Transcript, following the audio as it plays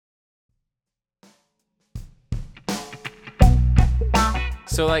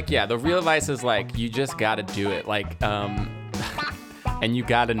So like, yeah, the real advice is like, you just gotta do it. Like, and you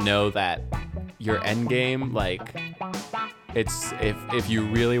gotta know that your end game, like, it's if you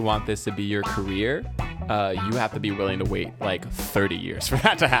really want this to be your career, you have to be willing to wait like 30 years for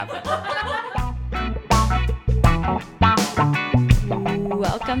that to happen.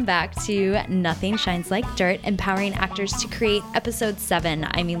 Welcome back to Nothing Shines Like Dirt, empowering actors to create episode 7.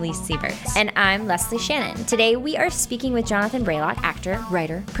 I'm Elise Siebert. And I'm Leslie Shannon. Today we are speaking with Jonathan Braylock, actor,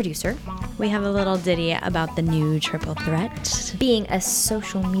 writer, producer. We have a little ditty about the new triple threat. Being a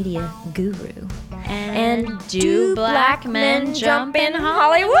social media guru. And do black men jump in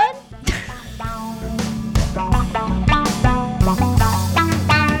Hollywood?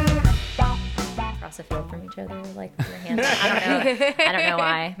 Across the field from each other, like your hands. I don't know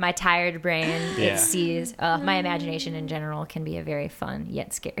why. My tired brain, it sees. My imagination in general can be a very fun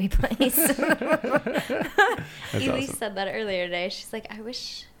yet scary place. Elise said that earlier today. She's like, I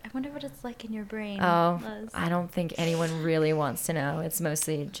wonder what it's like in your brain. Oh, Liz. I don't think anyone really wants to know. It's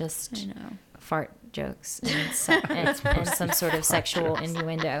mostly just fart jokes and some sort of sexual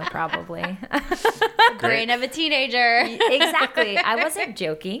innuendo, probably. Brain of a teenager. Exactly. I wasn't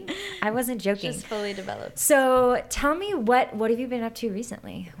joking. Just fully developed. So tell me, what have you been up to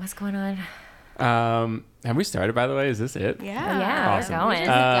recently? What's going on? Have we started, by the way? Is this it? Yeah. Awesome. We're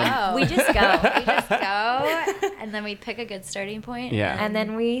going. We just go. We just go, and then we pick a good starting point. Yeah. And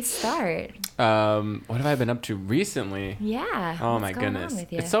then we start. What have I been up to recently? Yeah. Oh What's my going goodness. on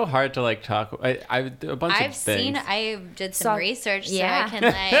with you? It's so hard to like talk. I a bunch of things. I did some research, so yeah. I can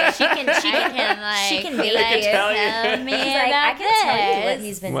like She can be like, tell me She's like, I about can tell you what this.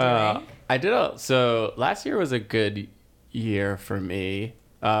 he's been Well, doing. I did. So last year was a good year for me.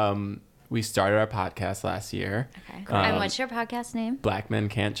 We started our podcast last year. Okay. And what's your podcast name? Black Men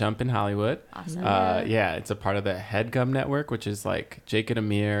Can't Jump in Hollywood. Awesome. Yeah, it's a part of the HeadGum Network, which is like Jake and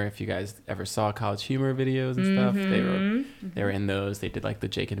Amir. If you guys ever saw College Humor videos and stuff, they were in those. They did like the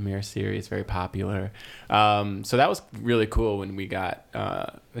Jake and Amir series, very popular. So that was really cool when we got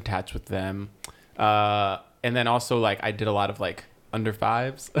attached with them. And then also like I did a lot of like under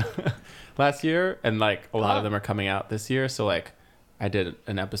fives last year, and like a lot of them are coming out this year. So like I did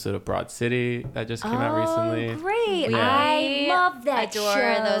an episode of Broad City that just came out recently. Oh, great. Yeah. I love that Adore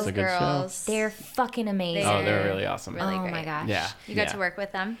show. those It's a good show. girls. They're fucking amazing. Oh, they're really awesome. Really oh great. my gosh. Yeah. You got to work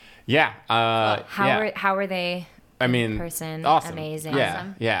with them? Yeah. How are they I mean, in person? awesome. Amazing. Yeah.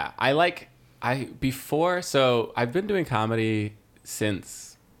 Awesome. Yeah. So I've been doing comedy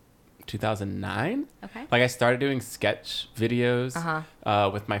since 2009. Okay. Like I started doing sketch videos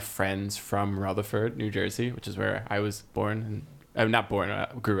with my friends from Rutherford, New Jersey, which is where I was born.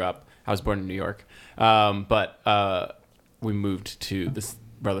 Grew up. I was born in New York. But we moved to this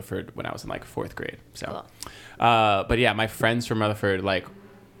Rutherford when I was in like 4th grade. So, Cool. but yeah, my friends from Rutherford, like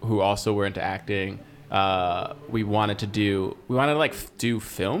who also were into acting, we wanted to do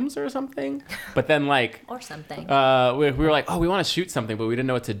films or something, but then like Or something. we were like, oh, we want to shoot something, but we didn't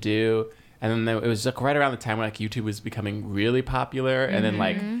know what to do. And then it was like right around the time when like YouTube was becoming really popular, and then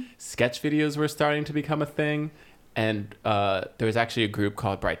like sketch videos were starting to become a thing. And there was actually a group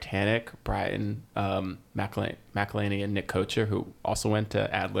called Britannic, Brian McElhaney and Nick Kocher, who also went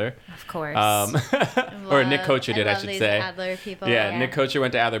to Adler. Of course. Or Nick Kocher did, I should these say. Adler people. Yeah, Nick Kocher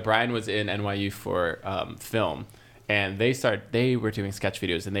went to Adler. Brian was in NYU for film. And they were doing sketch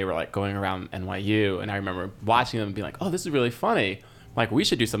videos, and they were like going around NYU. And I remember watching them and being like, oh, this is really funny. Like, we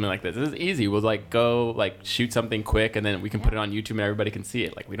should do something like this. This is easy. We'll like go like shoot something quick, and then we can put it on YouTube and everybody can see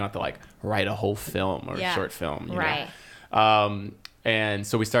it. Like, we don't have to like write a whole film or a short film. You Right. know? And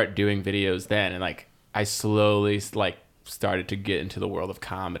so we started doing videos then, and like I slowly like started to get into the world of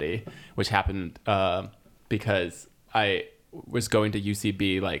comedy, which happened because I was going to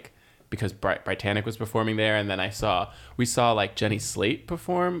UCB like because Britannic was performing there, and then we saw like Jenny Slate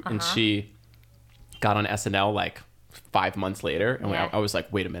perform, and she got on SNL like 5 months later, and I was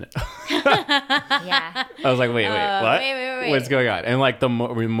like, wait a minute. Yeah. I was like, wait, what? Wait. What's going on? And like the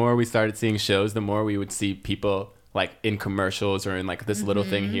more we started seeing shows, the more we would see people like in commercials or in like this little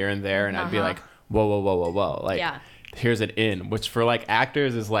thing here and there, and I'd be like, whoa, like here's an in, which for like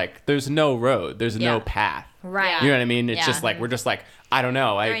actors is like there's no road, there's no path. Right. You know what I mean? It's just like we're just like, I don't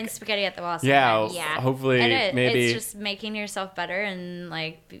know. Throwing spaghetti at the wall. Yeah, Sometimes. Yeah. Hopefully, And maybe it's just making yourself better and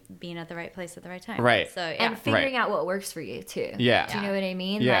like being at the right place at the right time. Right. So And figuring out what works for you too. Yeah. Do you know what I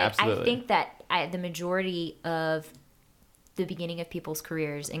mean? Yeah, like, absolutely. I think that the majority of the beginning of people's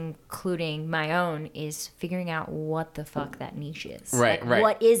careers, including my own, is figuring out what the fuck that niche is. Right, Like, right.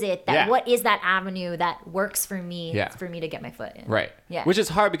 What is it that Yeah. what is that avenue that works for me Yeah. for me to get my foot in? right. Yeah. Which is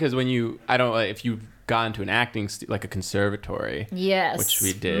hard because when if you gone to an acting like a conservatory. Yes. Which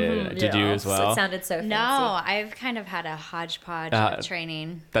we did. Did you as well? So it sounded so fancy. No, I've kind of had a hodgepodge of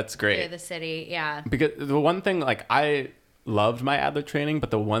training. That's great. Through the city, yeah. Because the one thing, like, I loved my Adler training, but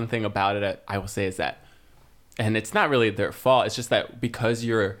the one thing about it I will say is that, and it's not really their fault, it's just that because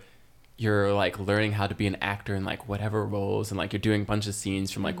you're like learning how to be an actor in like whatever roles, and like you're doing a bunch of scenes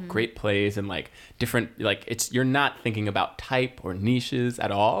from like great plays and like different, like you're not thinking about type or niches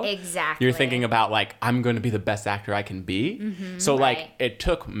at all. Exactly. You're thinking about like, I'm going to be the best actor I can be. So like it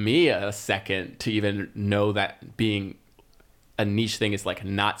took me a second to even know that being a niche thing is like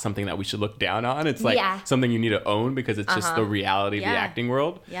not something that we should look down on. It's like something you need to own, because it's just the reality of the acting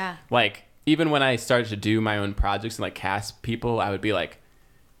world. Yeah. Like even when I started to do my own projects and like cast people, I would be like,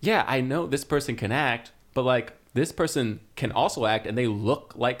 yeah, I know this person can act, but like this person can also act and they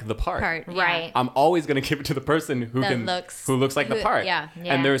look like the part. Right. I'm always going to give it to the person who looks like the part. Yeah.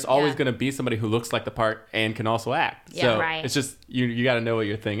 And there's always going to be somebody who looks like the part and can also act. Yeah, so right. it's just, you got to know what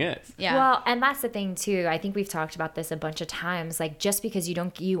your thing is. Yeah. Well, and that's the thing too. I think we've talked about this a bunch of times. Like, just because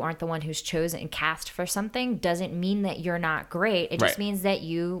you aren't the one who's chosen and cast for something doesn't mean that you're not great. It just means that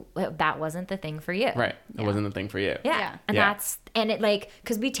that wasn't the thing for you. Right. It wasn't the thing for you. Yeah. And it like,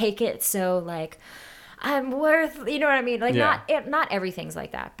 because we take it so like, I'm worth, you know what I mean? Like not everything's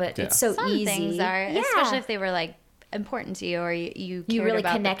like that, but it's so Some easy. things are, especially if they were like important to you, or you cared really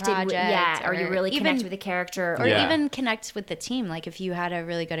about connected the project, or you really connect with the character, or even connect with the team. Like if you had a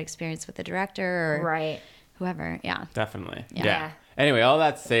really good experience with the director or whoever. Yeah, definitely. Yeah. Anyway, all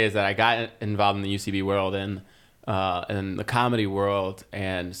that to say is that I got involved in the UCB world and in the comedy world,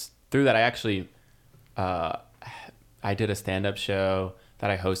 and through that I actually I did a stand-up show that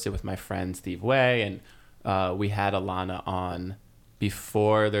I hosted with my friend Steve Way, and we had Alana on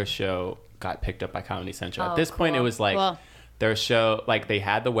before their show got picked up by Comedy Central. At this point, it was like their show, like they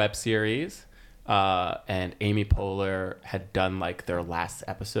had the web series, and Amy Poehler had done like their last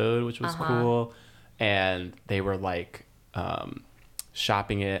episode, which was cool, and they were like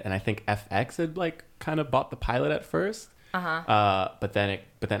shopping it, and I think FX had like kind of bought the pilot at first. But then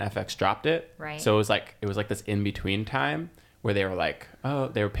FX dropped it. Right. So it was like this in between time where they were like,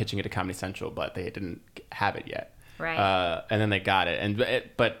 they were pitching it to Comedy Central, but they didn't have it yet. Right. And then they got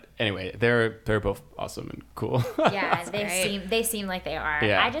it. But anyway, they're both awesome and cool. Yeah, they seem like they are.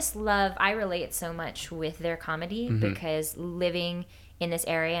 Yeah. I relate so much with their comedy because living in this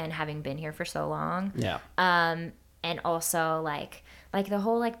area and having been here for so long. Yeah. And also like the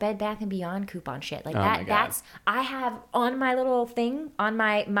whole like Bed Bath and Beyond coupon shit, like that's I have on my little thing on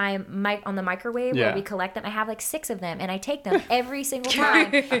my mic on the microwave where we collect them. I have like 6 of them, and I take them every single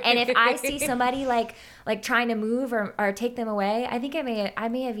time. And if I see somebody like trying to move or take them away, I think I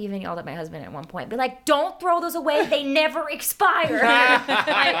may have even yelled at my husband at one point, be like, "Don't throw those away! They never expire."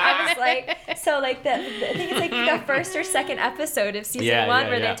 I was like, so like I think it's like the first or second episode of season 1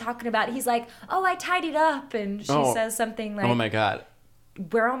 where they're talking about. He's like, "Oh, I tidied up," and she says something like, "Oh my God,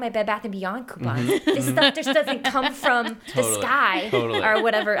 where are all my Bed Bath & Beyond coupons? This stuff just doesn't come from the sky or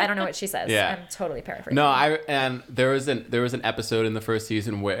whatever." I don't know what she says. Yeah. I'm totally paraphrasing. No, and there was an episode in the first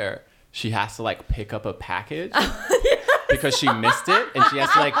season where she has to like pick up a package because she missed it, and she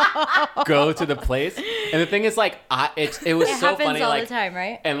has to like go to the place. And the thing is, like, it was so funny. It happens all the time,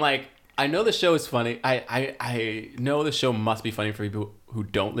 right? And like, I know the show is funny. I know the show must be funny for people who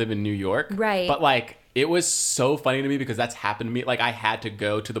don't live in New York, right? But like, it was so funny to me because that's happened to me. Like, I had to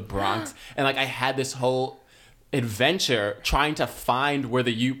go to the Bronx and like I had this whole adventure trying to find where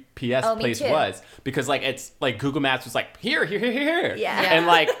the UPS place was, because like it's like Google Maps was like here. Yeah. And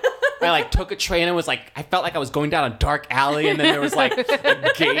like I like took a train and was like, I felt like I was going down a dark alley, and then there was like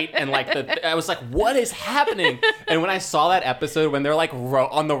a gate, and like I was like, what is happening? And when I saw that episode when they're like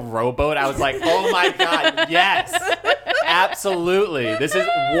on the rowboat, I was like, oh my God, yes. Absolutely. This is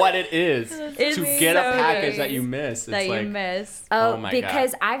what it is to get a package that you miss. You miss. Oh my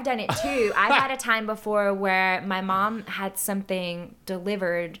because God. I've done it too. I've had a time before where my mom had something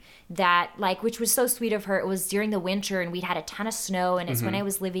delivered that like, which was so sweet of her. It was during the winter and we'd had a ton of snow, and it's when I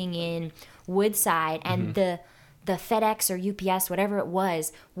was living in Woodside, and the FedEx or UPS, whatever it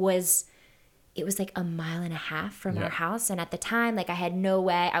was like 1.5 miles from our house. And at the time, like I had no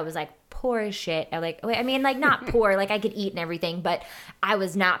way. I was like poor as shit. I mean, like not poor, like I could eat and everything, but I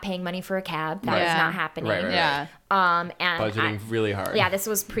was not paying money for a cab. That was not happening. Right. Yeah. And budgeting really hard. Yeah, this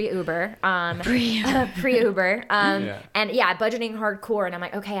was pre-Uber. Pre-Uber. And budgeting hardcore. And I'm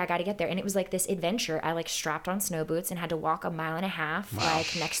like, okay, I got to get there. And it was like this adventure. I like strapped on snow boots and had to walk 1.5 miles,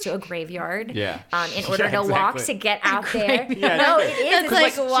 like next to a graveyard. Yeah. In order to walk to get out there. Yeah, no, it is. It's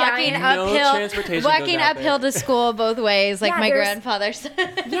like walking uphill to school both ways, like my grandfather said.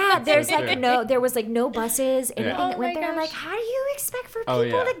 Yeah, there's there was like no buses. Anything that went there. I'm like, how do you expect for people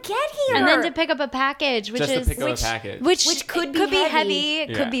to get here? And then to pick up a package, which could be heavy.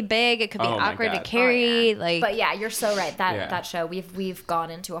 It could be big. It could be awkward to carry. But yeah, you're so right. That show, we've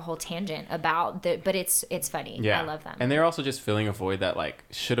gone into a whole tangent about but it's funny. I love them. And they're also just filling a void that like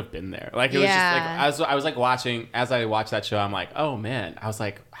should have been there. Like it was just like I was like watching as I watched that show. I'm like, oh man. I was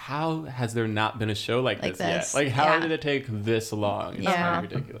like, how has there not been a show like this yet? Like how did it take this long? It's kind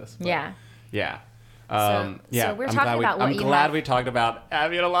of ridiculous. But, yeah. So we're talking about what I'm glad we talked about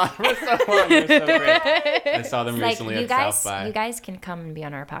Abby and Alana for so long. They're so great. I saw them recently at South by. You guys can come and be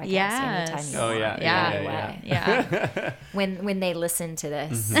on our podcast anytime you want. Yeah. When they listen to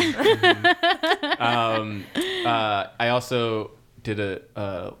this. I also did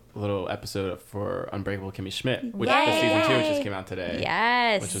a little episode for Unbreakable Kimmy Schmidt, which the season 2 just came out today.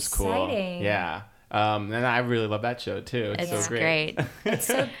 Yes. Which was cool. Exciting. Yeah. And I really love that show too. It's so great.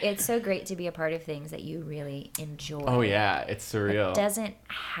 It's so great to be a part of things that you really enjoy. Oh yeah, it's surreal. It doesn't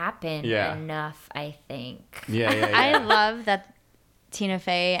happen enough, I think. Yeah. I love that Tina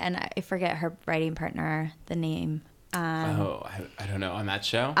Fey, and I forget her writing partner, the name. I don't know. On that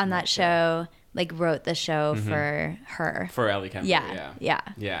show? Like wrote the show for her. For Ellie Kemper.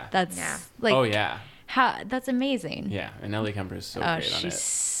 Yeah. That's like. Oh yeah. That's amazing. Yeah, and Ellie Kemper is so great on it. She's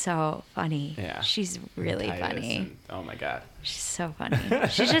so funny. Yeah. She's really funny. Oh my god. She's so funny.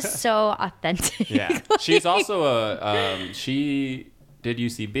 She's just so authentic. Yeah. She's also she did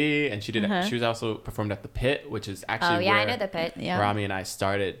UCB, and she was also performed at the Pit, which is actually where I know the Pit. Yeah. Rami and I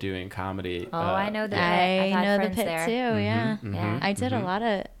started doing comedy. I know the Pit. I know the Pit there. too. Yeah. I did a lot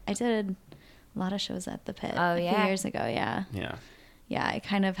of shows at the Pit a few years ago. Yeah. I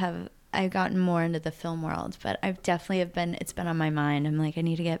kind of I've gotten more into the film world, but I've definitely it's been on my mind. I'm like, I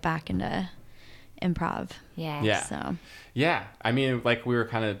need to get back into improv. Yeah. So. Yeah. I mean, like we were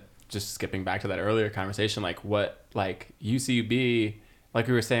kind of just skipping back to that earlier conversation, like what, like UCB, like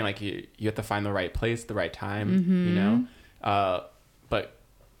we were saying, like you have to find the right place, the right time, you know? But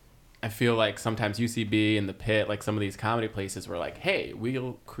I feel like sometimes UCB and the Pit, like some of these comedy places were like, hey,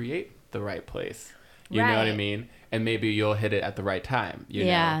 we'll create the right place. You know what I mean? And maybe you'll hit it at the right time. You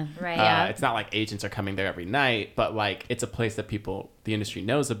know? Right. It's not like agents are coming there every night, but like it's a place that the industry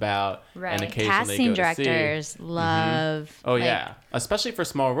knows about. Right. And occasionally casting go directors to see. love. Oh yeah, especially for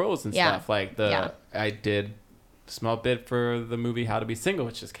small roles and stuff. Like I did a small bit for the movie How to Be Single,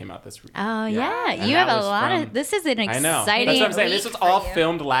 which just came out this week. Oh yeah, you have a lot of. This is an exciting. I know. That's what I'm saying. This was all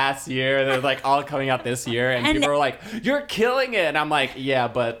filmed last year. They're like all coming out this year, and people are like, "You're killing it," and I'm like, "Yeah,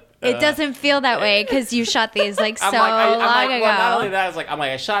 but." It doesn't feel that way because you shot these long ago. Well, not only that, it's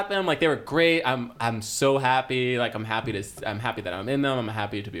I shot them, like they were great. I'm so happy. Like I'm happy that I'm in them. I'm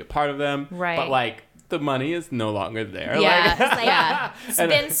happy to be a part of them. Right. But like the money is no longer there. Yeah. It's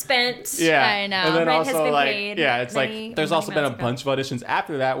been spent. Yeah. I know. And then Rent also has been like paid it's like there's also been a bunch of auditions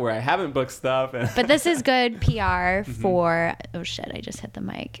after that where I haven't booked stuff. But this is good PR for oh shit, I just hit the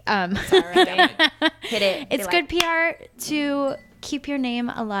mic. Hit it. It's good PR to keep your name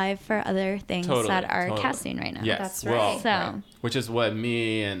alive for other things that are casting right now. Yes, that's right. So, which is what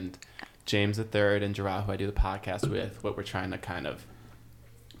me and James III and Gerard, who I do the podcast with, what we're trying to kind of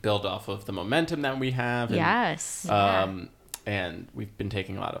build off of the momentum that we have. And, yes. And we've been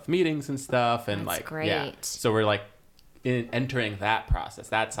taking a lot of meetings and stuff, and that's great. Yeah. So we're like entering that process,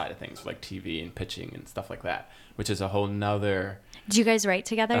 that side of things, like TV and pitching and stuff like that, which is a whole nother. Do you guys write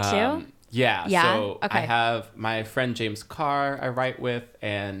together too? Yeah. So I have my friend James Carr I write with,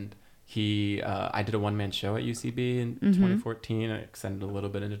 and I did a one-man show at UCB in 2014. I extended a little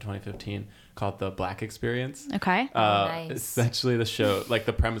bit into 2015 called The Black Experience. Okay. Nice. Essentially the show, like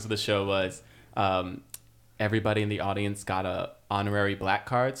the premise of the show was everybody in the audience got a honorary black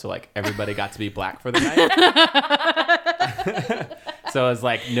card. So like everybody got to be black for the night. So it was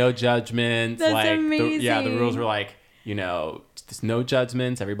like no judgments. That's like amazing. The rules were like, you know, there's no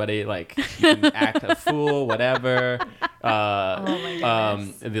judgments. Everybody like you can act a fool, whatever. Oh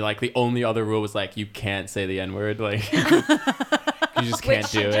my goodness. The only other rule was like you can't say the N-word. Like you just can't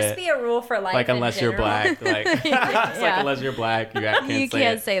do it. Which should just be a rule for life. Like unless you're black. Like it's like unless you're black, you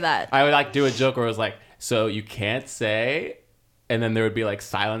can't say that. I would like do a joke where it was like, so you can't say, and then there would be like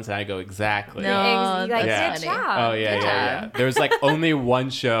silence, and I go exactly. No, good that's job. Oh yeah. There was like only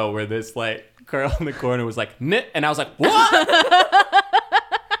one show where this like girl in the corner was like, "Nit," and I was like, "What?"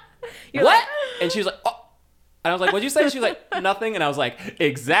 You're what? Like, and she was like, "Oh." And I was like, what'd you say? She was like, nothing. And I was like,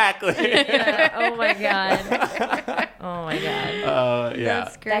 exactly. Oh my God. Oh my God. Yeah.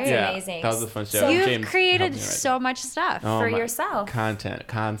 That's great. That's amazing. That was a fun show. So you've James created so much stuff for yourself. Constant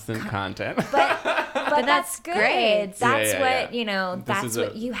content. But that's good. Great. That's what, you know, that's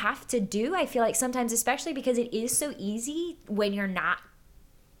what you have to do. I feel like sometimes, especially because it is so easy when you're not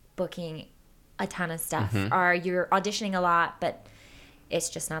booking a ton of stuff or you're auditioning a lot, but it's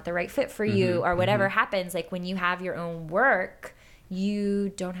just not the right fit for you or whatever happens. Like when you have your own work, you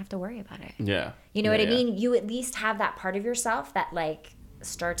don't have to worry about it. Yeah. You know what I mean? You at least have that part of yourself that like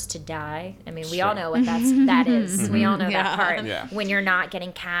starts to die. I mean, we all know what that is. We all know that part. Yeah. When you're not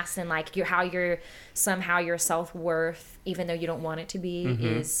getting cast and like somehow your self-worth, even though you don't want it to be,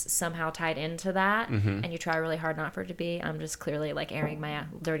 is somehow tied into that. And you try really hard not for it to be. I'm just clearly like airing my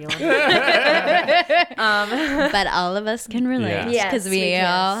dirty laundry. But all of us can relate because we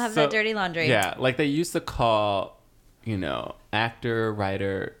all have that dirty laundry. Yeah. Like they used to call, you know, actor,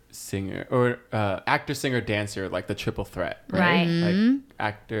 writer, singer, or actor, singer, dancer, like the triple threat, right? Like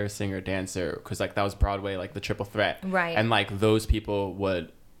actor, singer, dancer, because like that was Broadway, like the triple threat, right? And like those people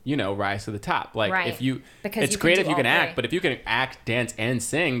would, you know, rise to the top. Like if you, because it's great if you can act, but if you can act, dance, and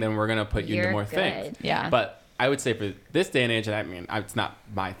sing, then we're gonna put you into more things. Yeah. But I would say for this day and age, and I mean, it's not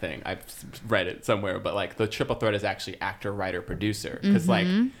my thing. I've read it somewhere, but like the triple threat is actually actor, writer, producer, because like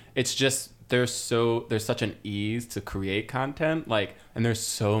it's just. There's such an ease to create content, like, and there's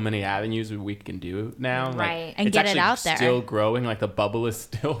so many avenues we can do now, right? Like, and it's get it out there. Still growing, like the bubble is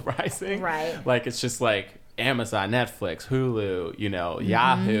still rising, right? Like it's just like Amazon, Netflix, Hulu, you know,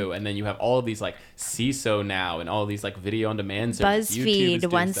 Yahoo, and then you have all of these like CISO now, and all these like video on demand services.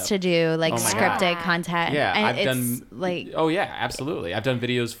 BuzzFeed wants to do like scripted content. Yeah, and I've done like absolutely. I've done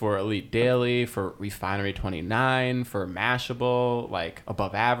videos for Elite Daily, for Refinery 29, for Mashable, like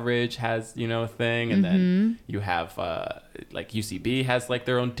Above Average has, you know, a thing, and then you have like UCB has like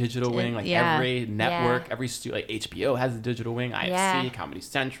their own digital wing, like every network, every like HBO has a digital wing, IFC, Comedy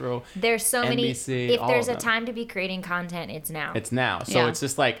Central. There's so NBC, many. If there's a time to be creating content, it's now. It's now. So it's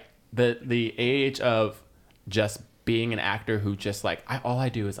just like the age of just being an actor who just like all I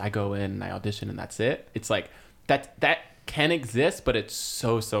do is I go in and I audition and that's it. It's like that can exist, but it's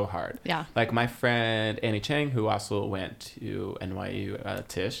so hard. Yeah. Like my friend Annie Chang, who also went to NYU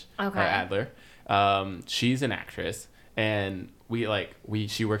Tisch or Adler. She's an actress, and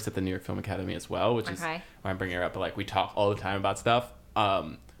she works at the New York Film Academy as well, which is why I'm bringing her up. But like we talk all the time about stuff.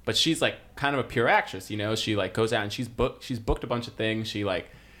 But she's like kind of a pure actress, you know. She like goes out and she's booked a bunch of things. She like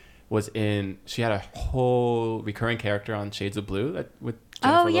she had a whole recurring character on Shades of Blue with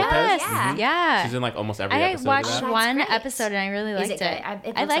Jennifer Lopez. Yeah. She's in like almost every episode. I watched one episode and I really liked it.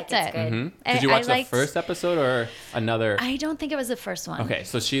 I liked it. Did you watch the first episode or another? I don't think it was the first one. Okay,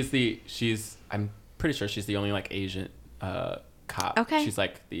 so I'm pretty sure she's the only like Asian cop. Okay. She's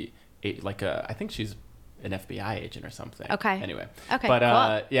like I think she's an FBI agent or something. Okay. Anyway. Okay. But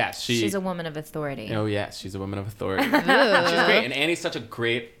cool. yeah, she's a woman of authority. Oh yes, she's a woman of authority. She's great, and Annie's such a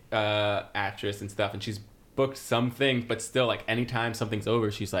great actress and stuff, and she's booked some things, but still, like anytime something's over,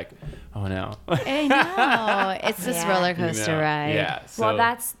 she's like, "Oh no." I know, it's this roller coaster ride. Yeah. So. Well,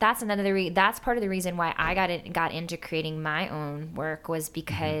 that's that's part of the reason why I got into creating my own work was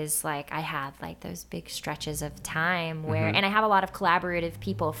because like I had like those big stretches of time where, and I have a lot of collaborative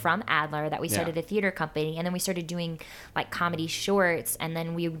people from Adler that we started a theater company, and then we started doing like comedy shorts, and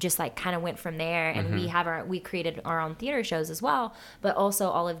then we just like kind of went from there, and we created our own theater shows as well, but also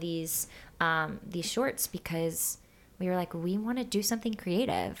all of these shorts because we were like, we want to do something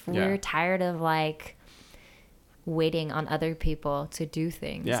creative. We're tired of like waiting on other people to do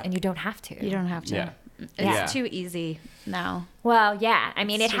things, and you don't have to. You don't have to. Yeah. It's too easy now. Well, yeah. I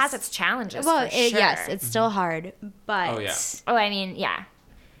mean, it has its challenges. Well, for sure. Yes, it's still hard, but I mean, yeah.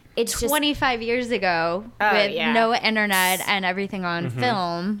 It's 25 years ago with no internet and everything on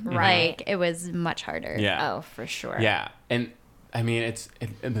film, like it was much harder. Yeah. Oh, for sure. Yeah, and I mean,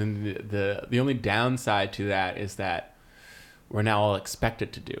 and then the only downside to that is that we're now all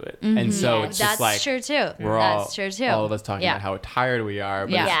expected to do it, and so it's just like true too. That's true too. All of us talking about how tired we are,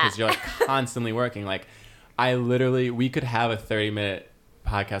 but because you're like constantly working. Like, we could have a 30-minute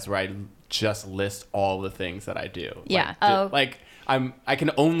podcast where I just list all the things that I do. Like, I'm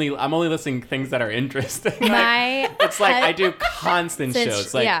only listing things that are interesting. It's like I do constant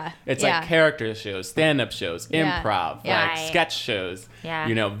shows. Like it's like character shows, stand-up shows, improv, like sketch shows.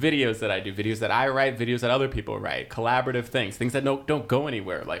 You know, videos that I do, videos that I write, videos that other people write, collaborative things that don't go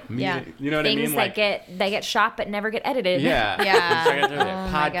anywhere. Like me, you know what I mean? Things that get shot but never get edited. Yeah.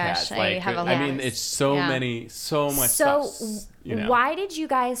 Podcasts. My gosh, like, I have a I mean, it's so much stuff. Why did you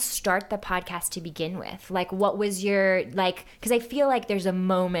guys start the podcast to begin with? Like, what was your, like, because I feel like there's a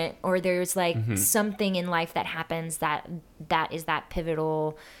moment or there's like something in life that happens that is that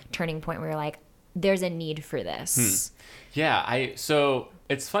pivotal turning point where you're like, there's a need for this. Yeah, so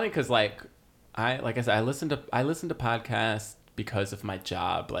it's funny because like I said, I listen to podcasts because of my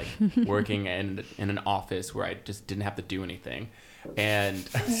job, like working in an office where I just didn't have to do anything. And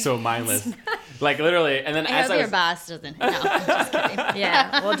so mindless, like literally. And then I hope your boss doesn't. No, I'm just kidding.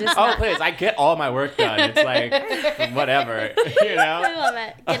 Yeah, well, just please, I get all my work done. It's like whatever, you know. I love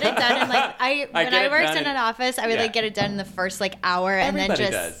it. Get it done in like when I worked in an office, I would like get it done in the first like hour, and everybody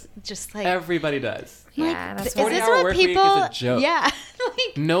then just like everybody does. Yeah, like, that's is this what people? Week is a joke. Yeah,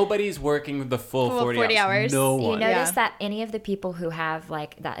 like, nobody's working the full 40 hours. No one. You notice that any of the people who have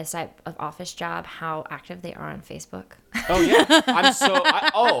like that type of office job, how active they are on Facebook. Oh yeah,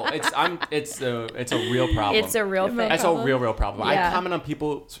 it's a real problem. It's a real thing. It's a real problem. Yeah. I comment on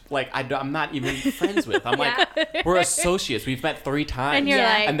people like I'm not even friends with. I'm like, we're associates. We've met 3 times, and you're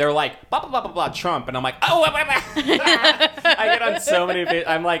like, and they're like blah blah blah blah blah Trump, and I'm like, oh, I get on so many.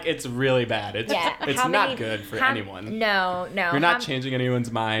 I'm like, it's really bad. It's not good for anyone. No. You're not changing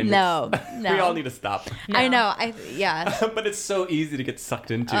anyone's mind. No. We all need to stop. No. I know. But it's so easy to get sucked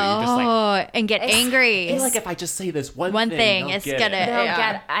into. Oh, you're just like, and get angry. I feel like if I just say this one thing, it's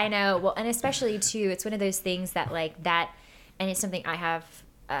gonna. I know. Well, and especially too, it's one of those things that like that, and it's something I have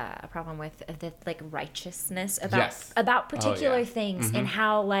a problem with, the like righteousness about particular things, and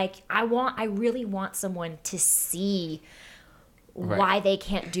how like I really want someone to see why they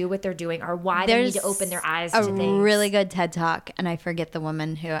can't do what they're doing, or why they need to open their eyes to things. A really good TED Talk, and I forget the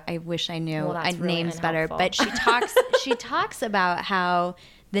woman who I wish I knew names better, but she talks about how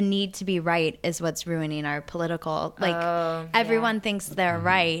the need to be right is what's ruining our political, like everyone thinks they're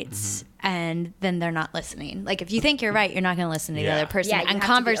right, and then they're not listening. Like if you think you're right, you're not going to listen to the other person, and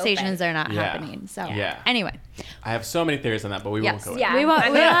conversations are not happening. So anyway, I have so many theories on that, but we won't go. We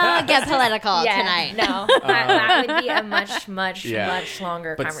won't get political tonight. No, that would be a much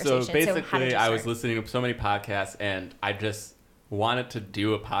longer conversation. So basically, I was listening to so many podcasts, and I just wanted to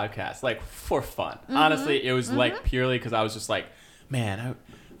do a podcast like for fun. Honestly, it was like purely because I was just like, man,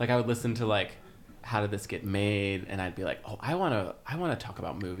 I would listen to like, how did this get made? And I'd be like, oh, I want to talk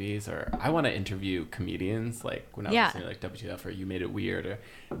about movies, or I want to interview comedians. Like when I was listening to like WTF or You Made It Weird, or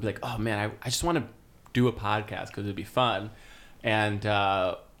I'd be like, oh man, I just want to do a podcast because it'd be fun. And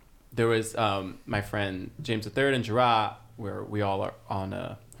there was my friend James III and Gerard, where we all are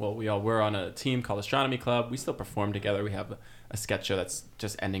on were on a team called Astronomy Club. We still perform together. We have a sketch show that's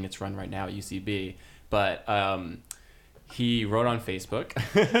just ending its run right now at UCB. But he wrote on Facebook,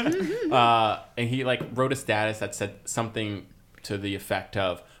 and he like wrote a status that said something to the effect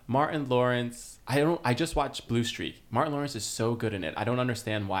of, Martin Lawrence, I just watched Blue Streak. Martin Lawrence is so good in it. I don't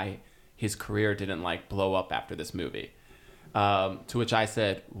understand why his career didn't like blow up after this movie. To which I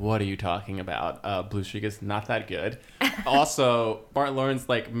said, what are you talking about? Blue Streak is not that good. Also, Martin Lawrence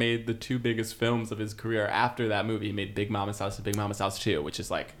like made the 2 biggest films of his career after that movie. He made Big Mama's House and Big Mama's House 2, which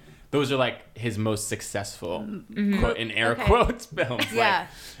is like, those are like his most successful, quote, in air quotes, films. Yeah.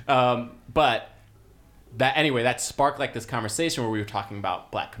 Like, but that sparked like this conversation where we were talking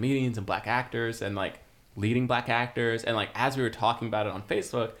about Black comedians and Black actors and like leading Black actors. And like, as we were talking about it on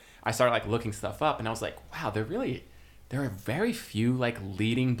Facebook, I started like looking stuff up, and I was like, wow, there are very few like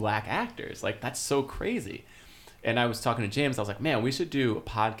leading Black actors. Like that's so crazy. And I was talking to James. I was like, man, we should do a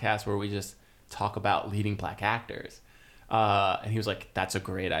podcast where we just talk about leading Black actors. And he was like, that's a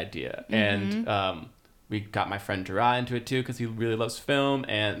great idea. And we got my friend Gerard into it too, because he really loves film.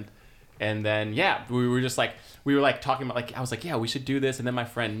 And then, we were talking about, like, I was like, yeah, we should do this. And then my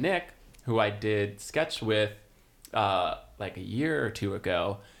friend Nick, who I did sketch with like a year or 2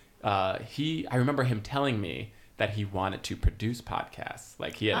 ago, I remember him telling me that he wanted to produce podcasts.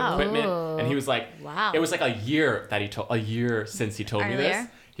 Like he had equipment, and he was like, wow. It was like a year since he told me this.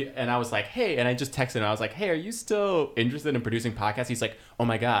 And I was like, hey, and I just texted him. I was like, hey, are you still interested in producing podcasts? He's like, oh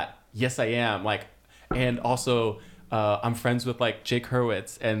my God, yes, I am. Like, and also I'm friends with like Jake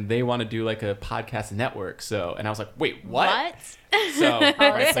Hurwitz, and they want to do like a podcast network. So, and I was like, wait, what? So right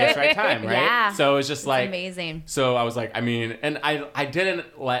place, right time, right? Yeah. So it was just like amazing. So I was like, I mean, and I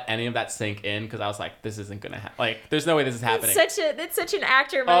didn't let any of that sink in, because I was like, this isn't gonna happen. Like, there's no way this is happening. It's such an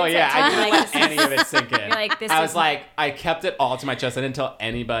actor mindset. Oh yeah, I didn't let any of it sink in. I was like, I kept it all to my chest. I didn't tell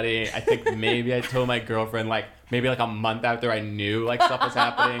anybody. I think maybe I told my girlfriend like maybe like a month after I knew like stuff was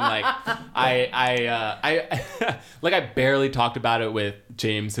happening. Like I like I barely talked about it with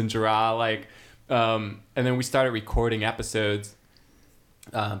James and Gerard. Like, and then we started recording episodes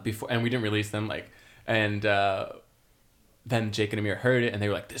before, and we didn't release them. Like, and then Jake and Amir heard it and they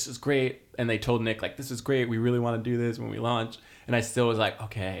were like, this is great. And they told Nick, like, this is great. We really want to do this when we launch. And I still was like,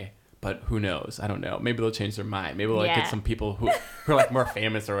 okay, but who knows? I don't know. Maybe they'll change their mind. Maybe we'll like get some people who are like more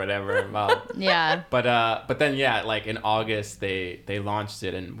famous or whatever involved. Yeah. But then, yeah, like in August, they launched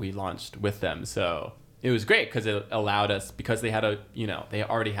it and we launched with them. So it was great because it allowed us, because they had they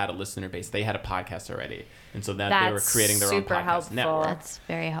already had a listener base. They had a podcast already. And so then they were creating their own podcast network. That's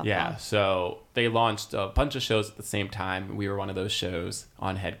very helpful. Yeah. So they launched a bunch of shows at the same time. We were one of those shows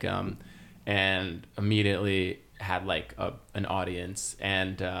on HeadGum and immediately had like an audience.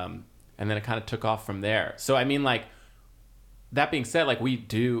 And then it kind of took off from there. So, I mean, like, that being said, like we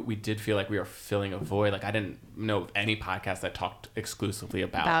did feel like we were filling a void. Like I didn't know of any podcast that talked exclusively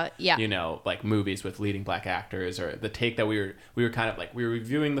about like movies with leading black actors, or the take that we were kind of like, we were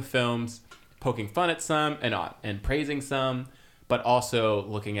reviewing the films, poking fun at some and praising some, but also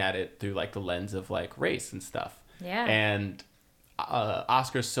looking at it through like the lens of like race and stuff. Yeah. And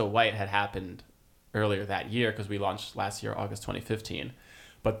Oscars So White had happened earlier that year because we launched last year, August 2015.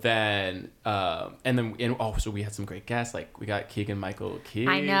 But then, so we had some great guests. Like, we got Keegan-Michael Key.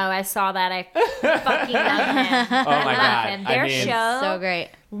 I know, I saw that. I fucking love him. Oh my God. Their show. So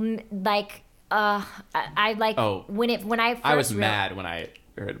great. Like, I like, when I first... I was mad when I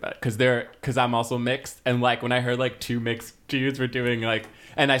heard about it. Because I'm also mixed. And, like, when I heard, like, two mixed dudes were doing, like...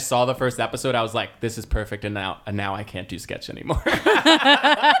 And I saw the first episode, I was like, this is perfect, and now I can't do sketch anymore. That's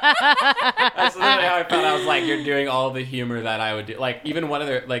literally how I felt. I was like, you're doing all the humor that I would do. Like, even one of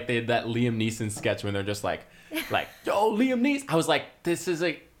their, like, they had that Liam Neeson sketch when they're just like, yo, Liam Neeson. I was like, this is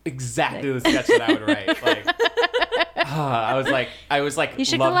like exactly the sketch that I would write. Like, I was like, you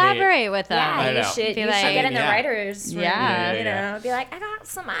should collaborate with them. Yeah, you should get in the writers room. Yeah. Be like, I got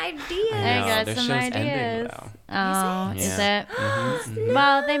some ideas. I got some ideas. Oh, is it? Mm-hmm.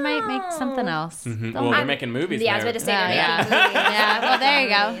 Well, they might make something else. Mm-hmm. Well, they're making movies. Yeah, I was about to say they're making movies. Yeah, well, there you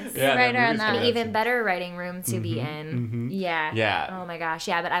go. Yeah, writer on that. An even better writing room to be in. Mm-hmm. Yeah. Yeah. Oh my gosh.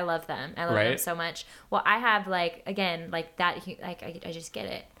 Yeah, but I love them. I love them so much. Well, I have like, again, like that, like I just get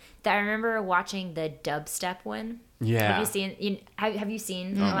it. I remember watching the dubstep one. Yeah. Have you seen? Have you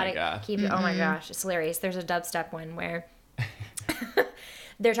seen? Oh my God. Oh my gosh, it's hilarious. There's a dubstep one where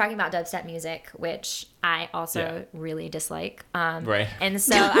they're talking about dubstep music, which I also really dislike. Right. And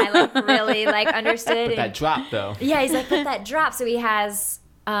so I like really like understood. But that drop though. Yeah, he's like, put that drop. So he has.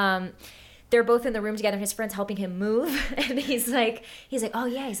 They're both in the room together. His friend's helping him move, and he's like, oh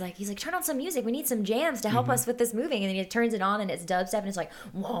yeah, he's like, turn on some music. We need some jams to help us with this moving. And then he turns it on, and it's dubstep, and it's like,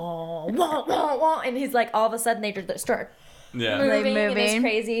 whoa, whoa, whoa, whoa, and he's like, all of a sudden they just start moving, and it's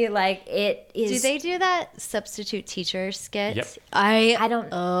crazy. Like it is. Do they do that substitute teacher skit? Yep. I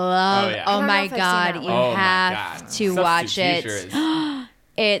don't love. Oh my God, you have to watch it.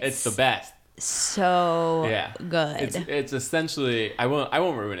 It's the best. So good. It's essentially, I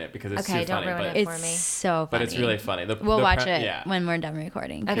won't ruin it because it's too funny, but it for me. It's so funny. But it's really funny. We'll watch it when we're done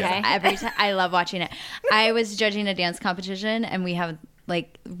recording. Okay. Every time I love watching it. I was judging a dance competition, and we have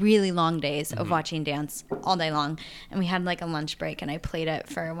like really long days of watching dance all day long, and we had like a lunch break, and I played it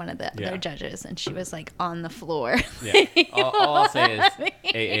for one of the other judges, and she was like on the floor. Yeah. All I'll say is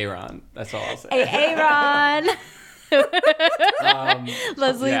Aaron. That's all I'll say. Aaron.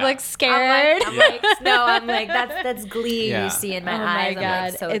 Leslie looks scared. I'm like, that's glee you see in my eyes. God. I'm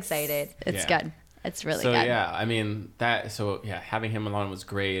like so excited. It's good. It's really good. So yeah, I mean having him along was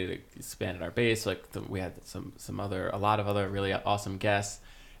great. It expanded our base. Like we had a lot of other really awesome guests.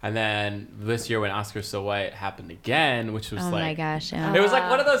 And then this year when Oscars So White happened again, which was my gosh, yeah. It was like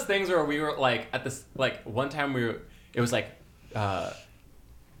one of those things where we were like at this, like one time it was like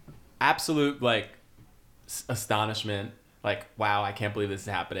absolute like astonishment, like wow, I can't believe this is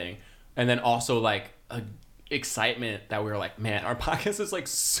happening, and then also like a excitement that we were like, man, our podcast is like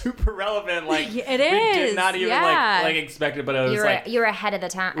super relevant. Like it is. We did not even like expect it, but it was you're ahead of the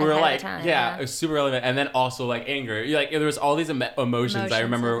time. We were like, it was super relevant, and then also like anger. Like there was all these emotions. I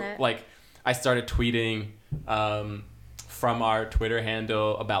remember like I started tweeting from our Twitter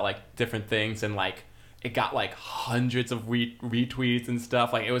handle about like different things, and like it got like hundreds of retweets and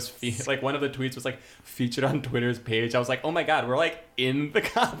stuff. Like it was like one of the tweets was like featured on Twitter's page. I was like, oh my God, we're like in the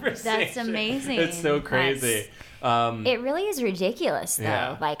conversation. That's amazing. It's so crazy. It really is ridiculous though.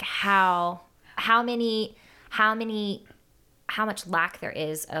 Yeah. Like how much lack there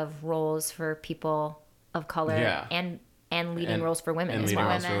is of roles for people of color and leading roles for women as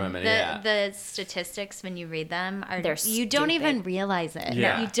well. The statistics, when you read them, you don't stupid. even realize it.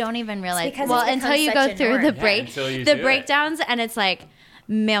 Yeah. You don't even realize it. Well, until you go through the breakdowns, and it's like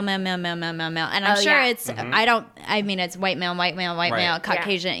male. And I'm sure it's, it's white male,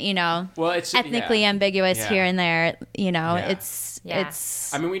 Caucasian, you know, well, it's ethnically ambiguous here and there, you know, it's.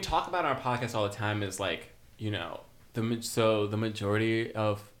 I mean, we talk about on our podcast all the time is like, you know, the majority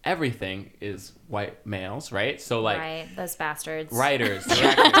of everything is white males, right? So like, right, those bastards, writers,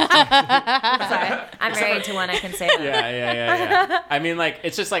 directors. Sorry, I'm married to one. I can say that. Yeah. I mean, like,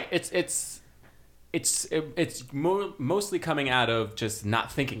 it's just like it's mostly coming out of just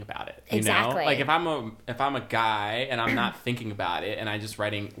not thinking about it. You know, like if I'm a guy and I'm not thinking about it and I'm just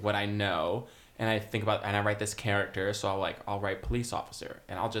writing what I know. And I think about, and I write this character, so I'll write police officer,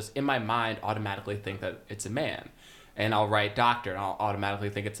 and I'll just in my mind automatically think that it's a man, and I'll write doctor, and I'll automatically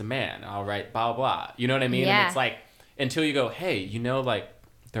think it's a man, and I'll write blah blah. You know what I mean? Yeah. And it's like until you go, hey, you know, like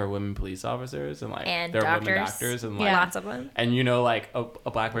there are women police officers and like and there doctors. are women doctors and like lots of them. And you know, like a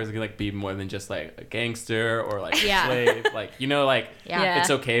black person can like be more than just like a gangster or like a slave. Like, you know, like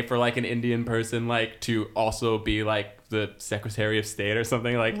it's okay for like an Indian person like to also be like the Secretary of State or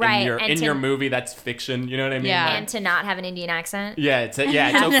something like in your movie that's fiction. You know what I mean? Yeah, like, and to not have an Indian accent. Yeah, it's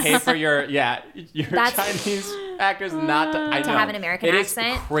okay for your Chinese actors not to have an American accent.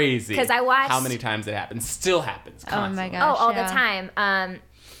 It is crazy because I watched how many times it happens. Still happens. Constantly. Oh my gosh! All the time.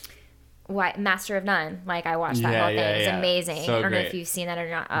 Master of None. Like I watched that whole thing. It's amazing. So I don't know great. if you've seen that or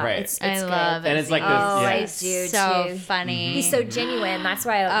not. Right. It's I good. love it. And it's like this. He's so funny. He's so genuine. That's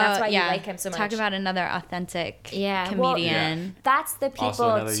why you like him so much. Talk about another authentic comedian. Well, that's the people also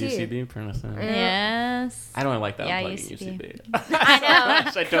another too. UCB person. Yes. I don't like that. I'm plugging UCB. I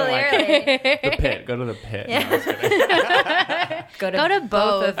know. I don't like it. The Pit. Go to the Pit. Yeah. No, Go to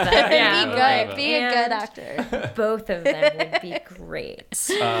both of them. Be good. Be a good actor. Both of them would be great.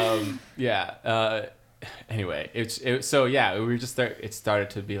 Anyway, it started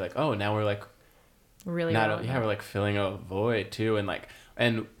to be like, oh, now we're like really we're like filling a void too, and like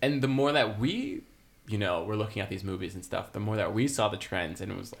and the more that we, you know, we're looking at these movies and stuff, the more that we saw the trends,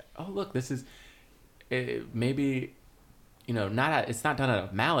 and it was like, oh look, this is maybe, you know, it's not done out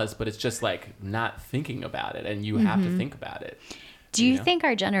of malice, but it's just like not thinking about it, and you have to think about it. Do you think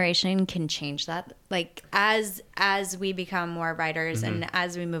our generation can change that? Like as we become more writers and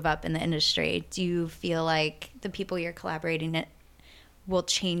as we move up in the industry, do you feel like the people you're collaborating with will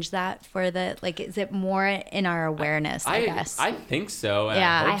change that for is it more in our awareness, I guess? I think so. And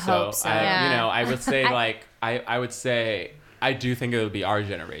I hope so. Yeah. You know, I would say I would say I do think it would be our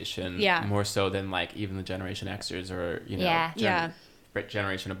generation more so than like even the Generation Xers or, you know,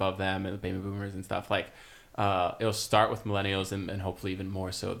 generation above them and the baby boomers and stuff. Like, it'll start with millennials and hopefully even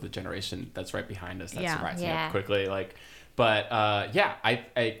more so the generation that's right behind us that's rising up quickly. Like, but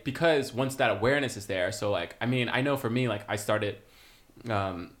I because once that awareness is there, so like, I mean, I know for me, like I started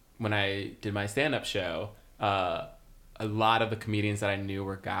when I did my stand-up show, a lot of the comedians that I knew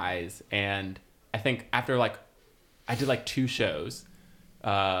were guys, and I think after like I did like 2 shows,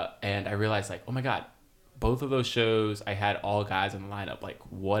 and I realized like, oh my God, both of those shows, I had all guys in the lineup. Like,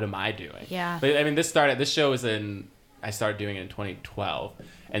 what am I doing? Yeah. But, I mean, this show was I started doing it in 2012.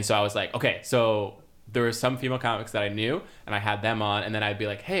 And so I was like, okay, so there were some female comics that I knew, and I had them on, and then I'd be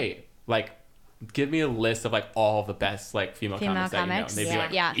like, hey, like, give me a list of, like, all the best, like, female comics that you know. And they'd be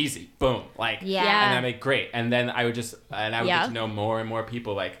like, easy, boom. Like, and I'd be like, great. And then I would get to know more and more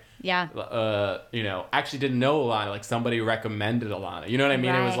people, like, you know, actually didn't know Alana. Like, somebody recommended Alana. You know what I mean?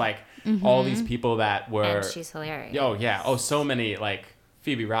 Right. It was like, all these people that were... And she's hilarious. Oh, yeah. Oh, so many, like,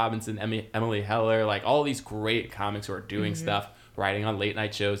 Phoebe Robinson, Emily Heller, like, all these great comics who are doing stuff, writing on late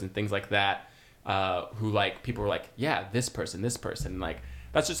night shows and things like that, who, like, people were like, yeah, this person. Like,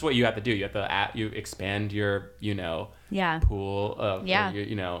 that's just what you have to do. You have to you expand your, you know, pool of, your,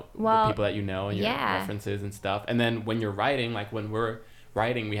 you know, the people that you know and your references and stuff. And then when you're writing, like, when we're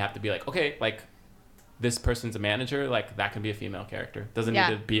writing, we have to be like, okay, like, this person's a manager, like that can be a female character. Doesn't need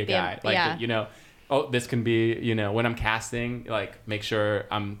to be a guy. You know, this can be, you know, when I'm casting, like make sure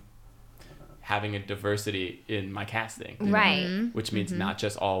I'm having a diversity in my casting. Right. Know? Which means not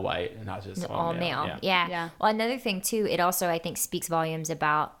just all white and not just all male. Yeah. Well, another thing too, it also, I think, speaks volumes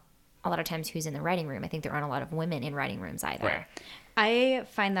about a lot of times who's in the writing room. I think there aren't a lot of women in writing rooms either. Right. I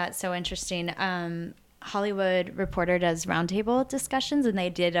find that so interesting. Hollywood Reporter does roundtable discussions, and they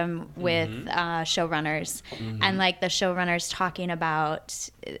did them with showrunners, and like the showrunners talking about,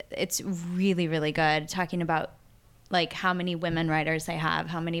 it's really, really good, talking about like how many women writers they have,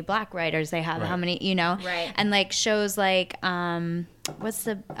 how many black writers they have, how many, you know, and like shows like what's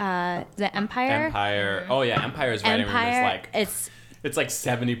the Empire? Oh yeah, Empire's writing room is like it's like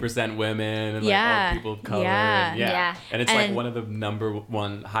 70% women and like all people of color. And it's like one of the number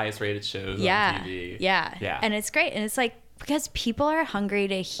 1 highest rated shows on TV. And it's great. And it's like because people are hungry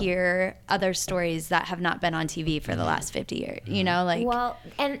to hear other stories that have not been on TV for the last 50 years, you know, like. Well,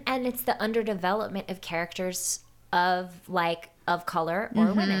 and it's the underdevelopment of characters of color or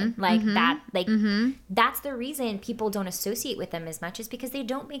women, like that, like that's the reason people don't associate with them as much, is because they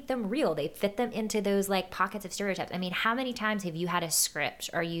don't make them real. They fit them into those like pockets of stereotypes. I mean, how many times have you had a script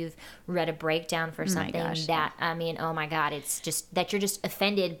or you've read a breakdown for something that, I mean, oh my God, it's just that you're just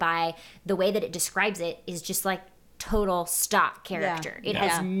offended by the way that it describes it is just like total stock character. It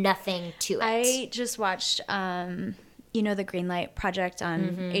has nothing to it. I just watched, you know, the Greenlight Project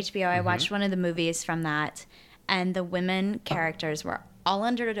on HBO. I watched one of the movies from that. And the women characters were all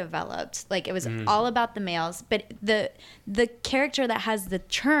underdeveloped. Like, it was all about the males. But the character that has the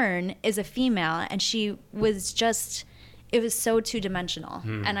churn is a female. And she was just, it was so two-dimensional.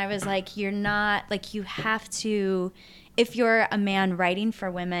 And I was like, you're not, like, you have to, if you're a man writing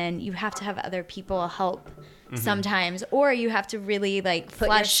for women, you have to have other people help sometimes. Or you have to really, like, put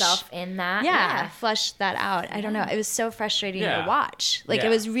yourself in that. Yeah, flush that out. I don't know. It was so frustrating to watch. Like, it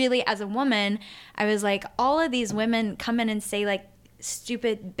was really, as a woman, I was like, all of these women come in and say, like,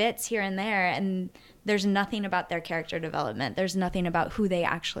 stupid bits here and there, and there's nothing about their character development. There's nothing about who they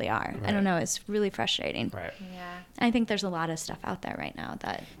actually are. I don't know. It's really frustrating. Right. Yeah. I think there's a lot of stuff out there right now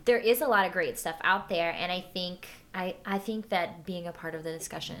that... There is a lot of great stuff out there, and I think that being a part of the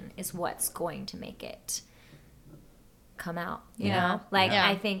discussion is what's going to make it come out, you know? Like,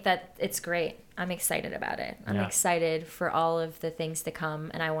 I think that it's great. I'm excited about it. I'm excited for all of the things to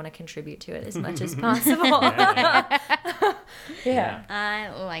come, and I want to contribute to it as much as possible. I like that. Yeah. I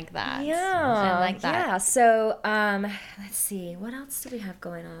like that. Yeah. So, let's see. What else do we have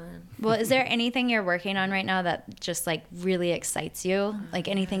going on? Well, is there anything you're working on right now that just, like, really excites you? Like,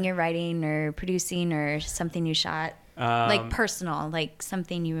 anything you're writing or producing or something you shot? Like, personal, like,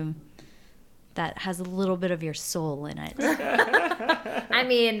 something you... that has a little bit of your soul in it. I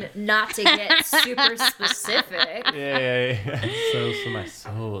mean, not to get super specific. Yeah. So for my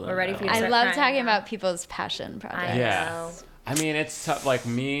soul. We're ready for you to I start love crying talking now. about people's passion projects. Yeah. I mean, it's tough. Like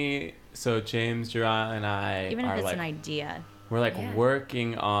me, so James, Gerard, and I even if are it's like, an idea. We're like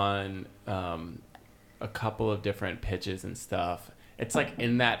working on a couple of different pitches and stuff. It's like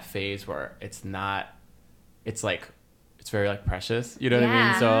in that phase where it's not, it's like, it's very like precious, you know what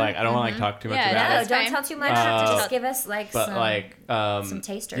I mean? So like I don't want to like talk too much about it. Don't tell too much. Just give us like some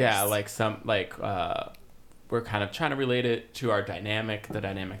tasters. Yeah, like some like we're kind of trying to relate it to our dynamic, the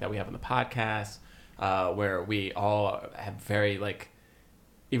dynamic that we have on the podcast, where we all have very like,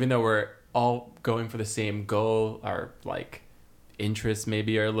 even though we're all going for the same goal, our like interests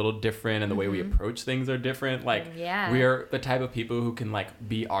maybe are a little different, and the way we approach things are different. Like we're the type of people who can like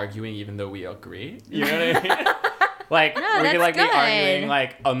be arguing even though we agree. You know what I mean? Like, we could, like, be arguing,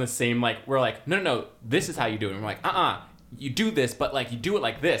 like, on the same, like, we're like, no, this is how you do it. And we're like, you do this, but, like, you do it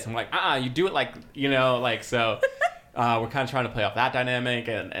like this. And we're like, you do it like, you know, like, so we're kind of trying to play off that dynamic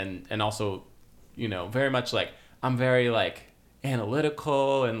and also, you know, very much, like, I'm very, like,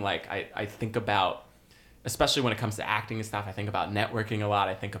 analytical and, like, I think about, especially when it comes to acting and stuff, I think about networking a lot.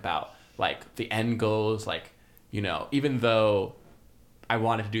 I think about, like, the end goals, like, you know, even though I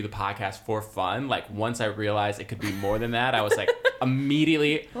wanted to do the podcast for fun, like once I realized it could be more than that, I was like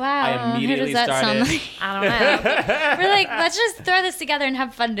immediately who does that started sound like? I don't know. We're like, let's just throw this together and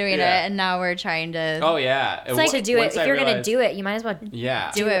have fun doing it, and now we're trying to it's like to do it. If you're gonna do it, you might as well do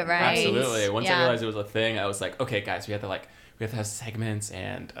it right. Absolutely. Once I realized it was a thing, I was like, okay guys, we have to have segments,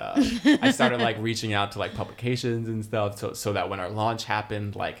 and I started like reaching out to like publications and stuff so that when our launch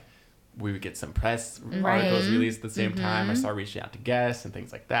happened, like we would get some press articles released at the same time. I started reaching out to guests and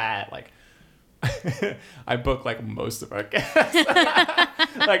things like that. Like, I booked like most of our guests.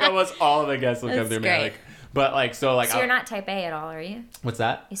 Like almost all of the guests will come through me. Like, but like so you're not type A at all, are you? What's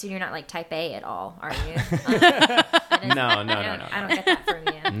that? You said you're not like type A at all, are you? No. I don't get that from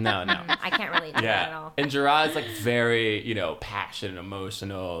you. No. I can't really do that at all. And Gerard's like very, you know, passionate,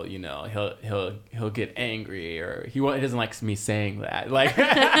 emotional. You know, he'll get angry, or he doesn't like me saying that, like, but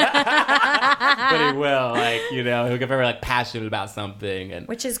he will, like, you know, he'll get very like passionate about something, and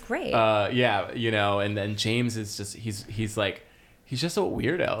which is great. You know, and then James is just he's just a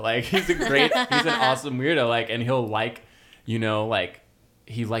weirdo. Like he's an awesome weirdo. Like, and he'll like, you know, like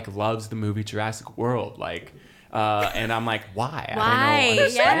he like loves the movie Jurassic World, like. And I'm like, why? I don't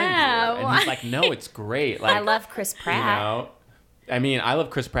understand you. And he's like, no, it's great. Like, I love Chris Pratt. You know, I mean, I love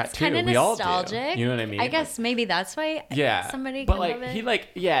Chris Pratt too. We all do. You know what I mean? I guess maybe that's why. Somebody. But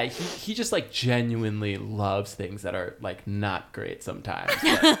like he just like genuinely loves things that are like not great sometimes.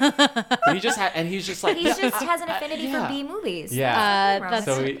 But he just has an affinity for B movies. Yeah, that's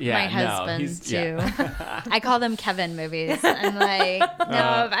my husband too. I call them Kevin movies. I'm like,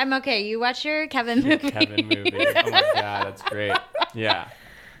 no, I'm okay. You watch your Kevin movie. Kevin movie. Oh my god, that's great. Yeah.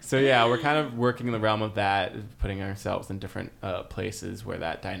 So yeah, we're kind of working in the realm of that, putting ourselves in different places where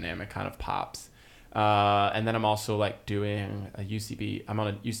that dynamic kind of pops. And then I'm also like doing I'm on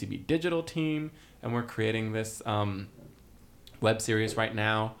a UCB digital team, and we're creating this web series right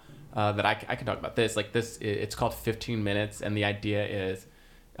now that I can talk about this. Like this, it's called 15 Minutes, and the idea is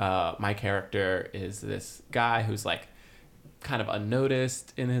my character is this guy who's like kind of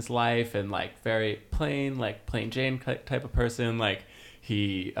unnoticed in his life and like very plain Jane type of person. Like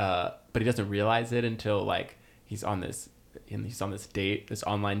but he doesn't realize it until like he's on this date, this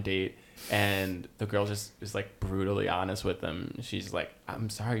online date, and the girl just is like brutally honest with him. She's like, "I'm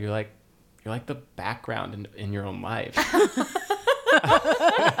sorry, you're like the background in your own life."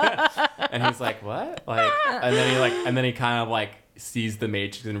 And he's like, "What?" Like, and then he kind of like sees the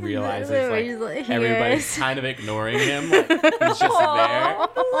matrix and realizes like everybody's kind of ignoring him. Like, he's just there,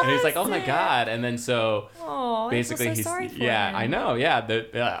 and he's like, "Oh my god!" And then basically I feel so sorry for him. I know, you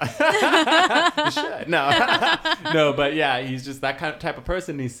should. No, but yeah, he's just that kind of type of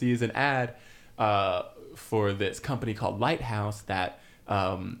person. He sees an ad for this company called Lighthouse that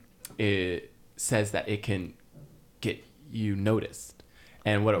it says that it can get you noticed.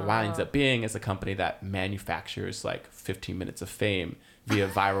 And what it winds up being is a company that manufactures like 15 minutes of fame via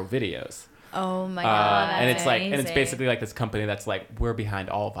viral videos. Oh my god! And it's like, and it's basically like this company that's like, we're behind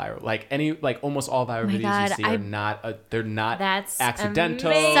all viral, almost all viral videos you see are not, they're not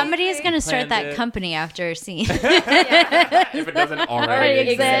accidental. Amazing. Somebody is going to start that company after seeing if it doesn't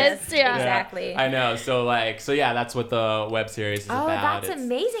already exist. Yeah. Exactly. I know. So that's what the web series is about. Oh, that's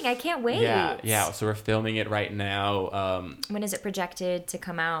amazing! I can't wait. Yeah. So we're filming it right now. When is it projected to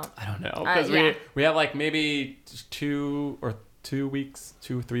come out? I don't know, because we have like maybe 2 or 3 weeks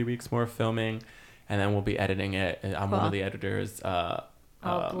more filming, and then we'll be editing it. I'm one of the editors.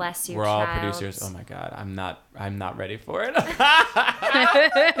 Bless you. We're all producers. Oh my god, I'm not ready for it.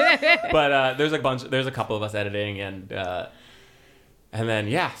 But there's a couple of us editing, and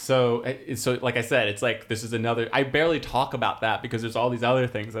then so like I said, it's like this is another. I barely talk about that because there's all these other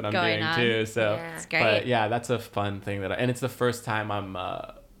things that I'm doing too. So it's great. But yeah, that's a fun thing and it's the first time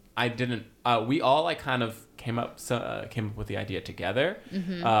we all like kind of came up with the idea together.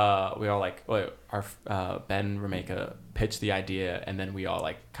 Mm-hmm. We all like Ben Remeka pitched the idea, and then we all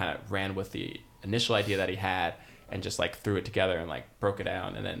like kind of ran with the initial idea that he had and just like threw it together and like broke it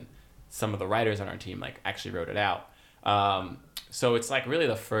down, and then some of the writers on our team like actually wrote it out. So it's like really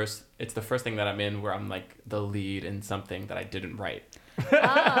the first thing that I'm in where I'm like the lead in something that I didn't write.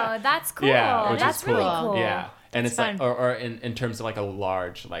 Oh, that's cool. Yeah, that's really cool. Yeah. And it's fun. Like, or in terms of like a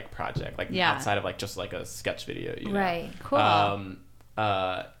large like project, like outside of like just like a sketch video, you know? Right. Cool.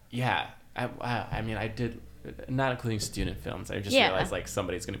 Yeah. I mean, I did, not including student films. I just realized like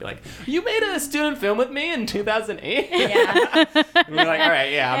somebody's gonna be like, "You made a student film with me in 2008." Yeah. And we're like, all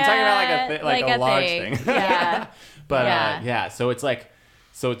right, I'm talking about like a large thing. Yeah. But so it's like,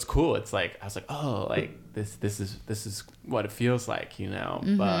 so it's cool. It's like I was like, oh, like this is what it feels like, you know.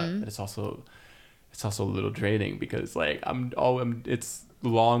 Mm-hmm. But it's also a little draining because like it's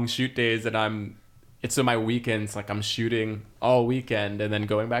long shoot days, and so my weekends, like I'm shooting all weekend and then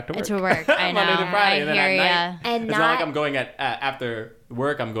going back to work. I know. Monday to Friday. I and then hear at ya. night, And it's not like I'm going after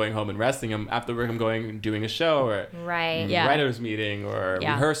work, I'm going home and resting. After work, I'm going and doing a show or writer's meeting or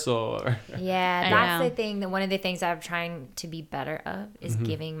rehearsal. That's the thing. One of the things I'm trying to be better of is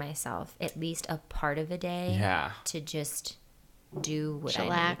giving myself at least a part of a day to just do what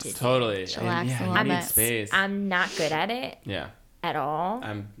I need to do. Totally. Chillax. You need space. I'm not good at it. Yeah. At all.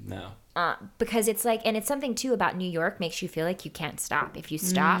 No. Because it's like, and it's something too about New York makes you feel like you can't stop. If you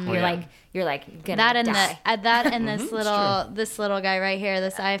stop, you're like gonna die. That and this little guy right here,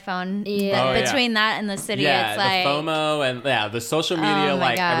 this iPhone. Between that and the city, it's like the FOMO and the social media,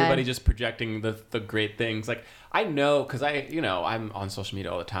 like everybody just projecting the great things. Like I know, because I'm on social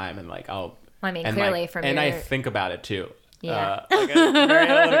media all the time, and like clearly from I think about it too. Yeah. Very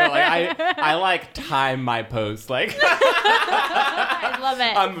analytical. Like I like time my posts. Like I love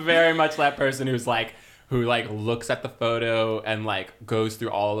it. I'm very much that person who's like, who like looks at the photo and like goes through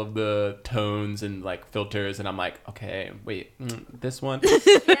all of the tones and like filters, and I'm like, okay, wait, this one,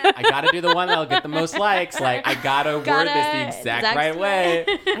 I gotta do the one that'll get the most likes. Like I gotta word this the exact right way.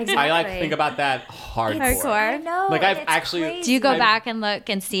 Exactly. I like think about that hardcore. I know. Like I've actually. Crazy. Do you go back and look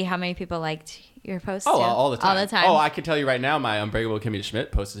and see how many people liked your posts? Oh, all the time. Oh, I can tell you right now, my Unbreakable Kimmy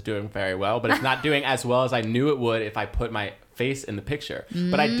Schmidt post is doing very well, but it's not doing as well as I knew it would if I put my face in the picture.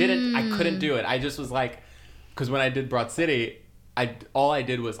 But I couldn't do it. I just was like, because when I did Broad City, all I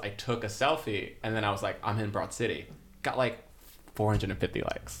did was I took a selfie and then I was like, I'm in Broad City. Got like 450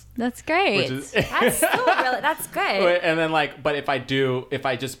 likes. That's great. That's still really, that's good. And then like, but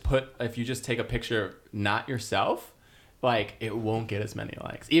if you just take a picture not yourself, like it won't get as many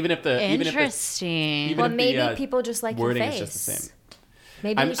likes. Even if maybe people just like wording your face. Is just the same.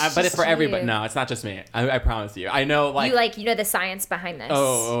 Maybe but it's for everybody. No, it's not just me. I promise you. I know, like you know the science behind this.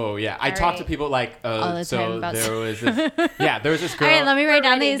 Oh yeah. I talk to people like all the time about there was this. Yeah, there was this girl. All right, let me write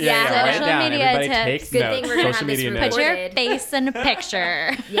down these social media tips. Good thing we're gonna have this recorded. Put your face in a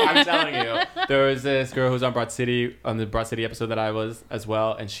picture. Yeah. I'm telling you, there was this girl who's on Broad City on the Broad City episode that I was as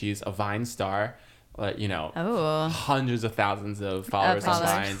well, and she's a Vine star. Hundreds of thousands of followers on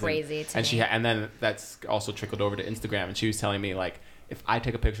Vine. Crazy. And then that's also trickled over to Instagram, and she was telling me like, if I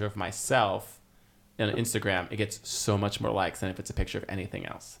take a picture of myself on Instagram, it gets so much more likes than if it's a picture of anything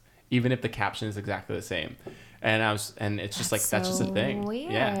else, even if the caption is exactly the same. And it's just like that's just a thing.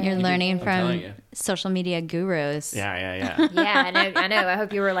 Weird. Yeah, you're learning from social media gurus. Yeah. Yeah, I know. I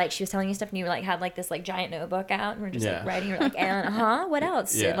hope you were like, she was telling you stuff, and you were like had like this like giant notebook out, and we're just like writing. You're like, and what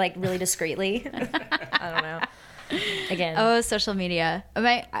else? Yeah. Like really discreetly. I don't know. Again. Oh, social media.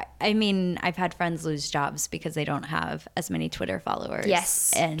 I mean, I've had friends lose jobs because they don't have as many Twitter followers.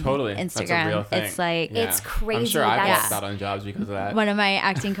 Yes. And totally. Instagram. That's a real thing. It's like it's crazy. I'm sure I've lost out on jobs because of that. One of my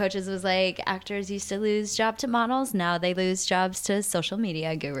acting coaches was like, actors used to lose job to models. Now they lose jobs to social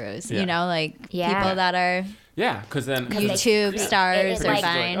media gurus. You know, like people that are because then YouTube stars are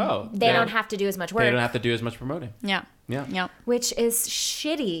fine. They don't have to do as much work. They don't have to do as much promoting. Yeah. Which is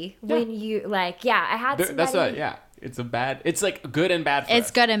shitty when you like. Yeah, I had somebody. That's what. Yeah. It's like good and bad for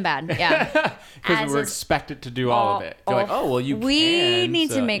us. Good and bad, yeah. Because we're expected to do all of it. They're like, we need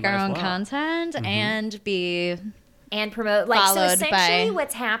to make our own content and promote. Like, so essentially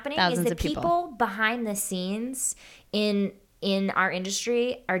what's happening is the people behind the scenes in our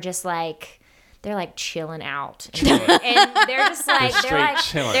industry are just like, they're like chilling out, and they're just like they're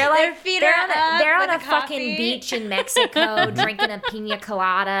on a fucking beach in Mexico drinking a pina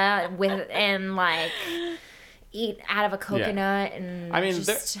colada and like eat out of a coconut and I mean,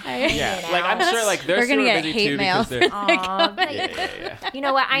 just like I'm sure like they're we're gonna get busy hate too mail. You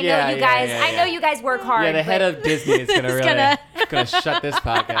know what? I know you guys. I know you guys work hard. Yeah, the head of Disney is gonna shut this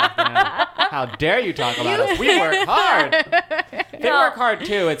podcast down. How dare you talk about us? We work hard. They work hard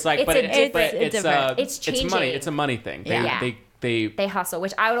too. It's like, it's changing. It's money. It's a money thing. They hustle,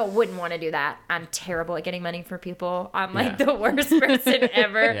 which I wouldn't want to do that. I'm terrible at getting money for people. I'm like the worst person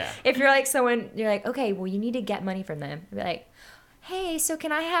ever. If you're like someone, you're like, okay, well, you need to get money from them. I'd be like, hey, so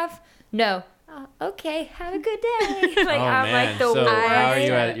can I have? No. Okay, have a good day. I'm like the worst. How are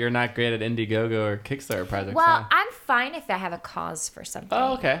you at? You're not great at Indiegogo or Kickstarter projects. Well, I'm fine if I have a cause for something.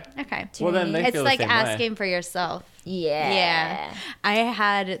 Oh, okay. Well, then it's like asking for yourself. Yeah. I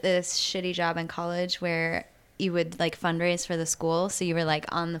had this shitty job in college where you would like fundraise for the school, so you were like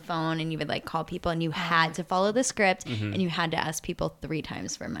on the phone and you would like call people and you had to follow the script and you had to ask people 3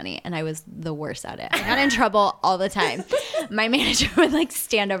 times for money, and I was the worst at it. I got in trouble all the time. My manager would like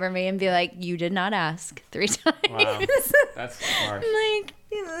stand over me and be like, you did not ask 3 times. Wow. That's harsh. I'm like,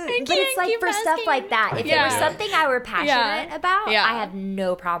 but it's like for stuff like that, if it was something I were passionate about, I had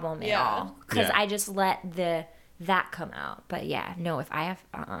no problem at all, because I just let that come out. But no, if I have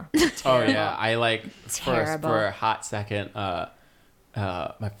oh yeah, I like for a hot second my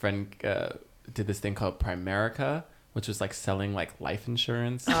friend did this thing called Primerica, which was like selling like life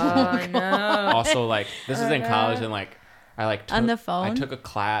insurance. Oh no. Also like this is in college, and like I like took, on the phone. I took a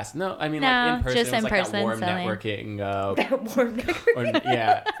class. No, I mean like in person. Just it was in like person that warm selling. networking. That warm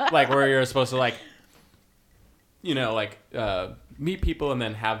networking. Like where you're supposed to like, meet people and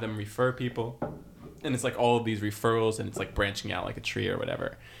then have them refer people. And it's like all of these referrals, and it's like branching out like a tree or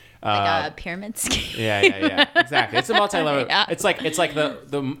whatever. Like a pyramid scheme. Yeah. Exactly. It's a multi-level. It's like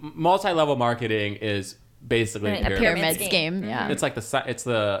the multi-level marketing is basically a pyramid scheme. Yeah. It's like the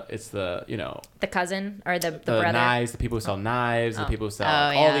the cousin or the brother. Knives, the people who sell knives, the people who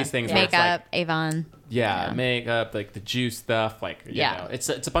sell all these things. Makeup, Avon. Yeah, makeup, like the juice stuff, like you know, it's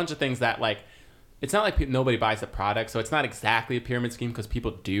a bunch of things that like it's not like nobody buys the product, so it's not exactly a pyramid scheme because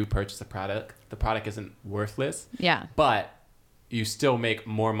people do purchase the product. The product isn't worthless. Yeah. But you still make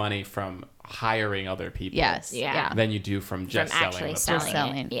more money from hiring other people. Yes. Yeah. Than you do from just selling.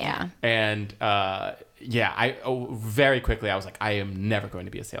 Selling. Yeah. And very quickly I was like, I am never going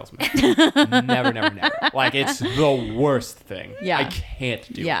to be a salesman. never. Like, it's the worst thing. Yeah. I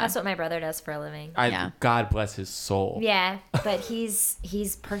can't do it. That's what my brother does for a living. God bless his soul. Yeah, but he's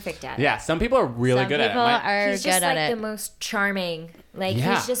perfect at it. Yeah, some people are really good at it. He's just like the most charming. Like,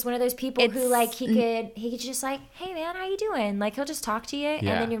 he's just one of those people who, like, he could just like, hey man, how you doing? Like, he'll just talk to you,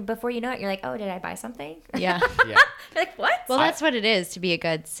 and then before you know it, you're like, oh, did I buy something? Yeah. You're like, what? Well, that's what it is to be a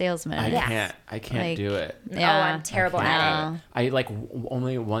good salesman. I can't do it. Yeah. Oh, I'm terrible at it. I like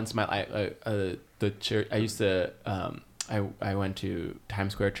only once the church I used to I went to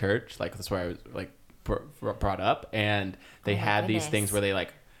Times Square Church, like that's where I was like brought up, and they had these things where they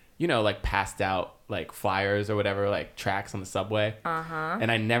like, you know, like passed out like flyers or whatever, like tracts on the subway.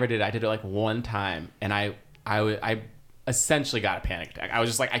 And I never did. I did it like one time, and I essentially got a panic attack. I was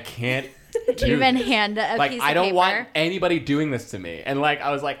just like, I can't. Even hand a like, piece of I don't paper. want anybody doing this to me. And like,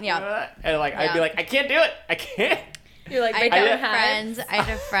 I was like, and like, I'd be like, I can't do it. I can't. You're like, I had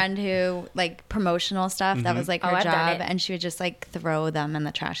a friend who, like, promotional stuff, that was like her job, and she would just like throw them in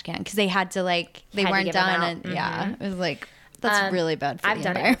the trash can because they had to, like, they weren't done, and it was like, that's really bad for the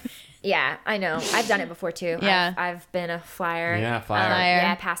environment. Yeah, I know. I've done it before too. Yeah. I've been a flyer. Yeah,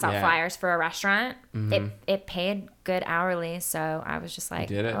 flyer. Pass out flyers for a restaurant. It paid good hourly, so I was just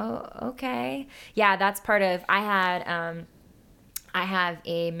like, oh, okay. Yeah, that's part of. I have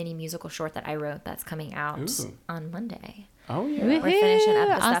a mini musical short that I wrote that's coming out on Monday. Oh yeah, we're finishing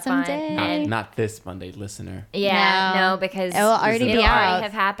up the stuff day. Not this Monday, listener. Yeah, no, because it'll already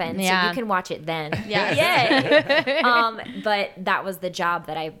have happened, so you can watch it then. Yay! But that was the job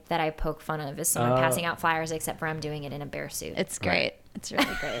that I poke fun of, is someone passing out flyers, except for I'm doing it in a bear suit. It's great. Right. It's really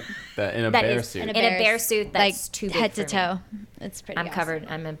great. In a bear suit. In a bear suit that's like, too big head for to toe. me. It's pretty. I'm covered.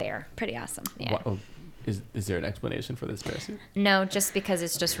 I'm a bear. Pretty awesome. Yeah. What, is there an explanation for this bear suit? No, just because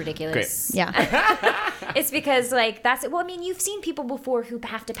it's just ridiculous. Great. Yeah. It's because, like, that's it. Well, I mean, you've seen people before who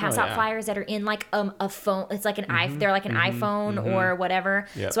have to pass out flyers that are in like a phone. It's like an they're like an iPhone or whatever.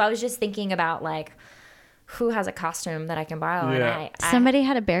 Yep. So I was just thinking about, like, who has a costume that I can borrow? Yeah. And somebody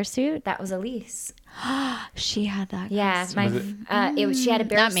had a bear suit. That was Elise. She had that. Yeah, she had a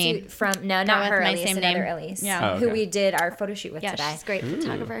bear suit from not her. Elise, another Elise. Yeah, who we did our photo shoot with today. She's a great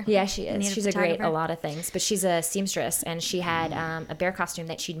photographer. Yeah, she is. She's a lot of things, but she's a seamstress, and she had a bear costume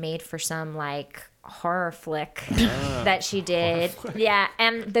that she'd made for some like horror flick that she did. Yeah,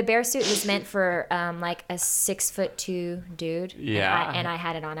 and the bear suit was meant for like a 6'2" dude. Yeah, and I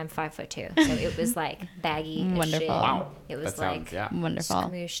had it on. I'm 5'2", so it was like baggy. Wonderful. Shit. Wow. It was wonderful.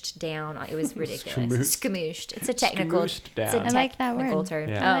 Smooshed down. It was ridiculous. Smooshed. It's a technical. I like that word. Term.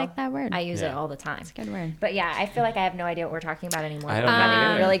 Yeah. I like that word. I use it all the time. It's a good word. But yeah, I feel like I have no idea what we're talking about anymore. I don't know. I'm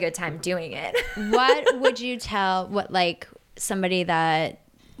having a really good time doing it. What would you tell like somebody that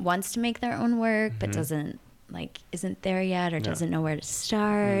wants to make their own work but isn't there yet, or doesn't know where to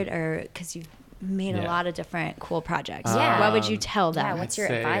start, or because you've made a lot of different cool projects? What would you tell them? Yeah, what's your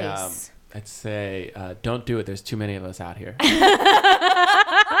advice? I'd say don't do it. There's too many of us out here.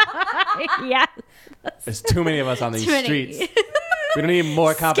 Yeah. There's too many of us on these streets. We don't need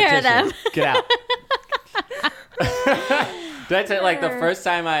more competition. Scare them. Get out. Did I tell you, like, the first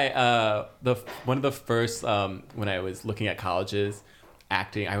time one of the first, when I was looking at colleges,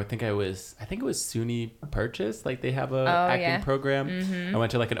 acting, I think it was SUNY Purchase, like they have a acting program. I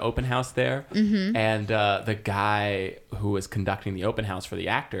went to like an open house there, and the guy who was conducting the open house for the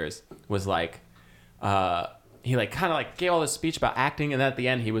actors was like, he like kind of like gave all this speech about acting, and then at the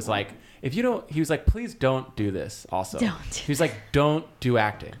end he was like, he was like, please don't do this. Also, he was like, don't do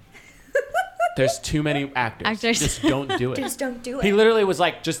acting. There's too many actors. Just don't do it. Just don't do it. He literally was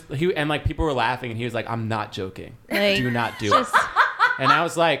like, and like people were laughing, and he was like, I'm not joking. Like, do not do it. And I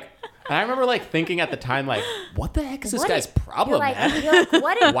was like, and I remember like thinking at the time, like, what the heck is this guy's problem, man? You're like,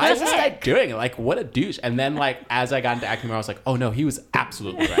 what a Why is this guy doing? Like, what a douche. And then like, as I got into acting more, I was like, oh no, he was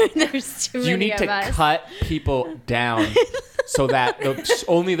absolutely right. There's too many You need to cut people down so that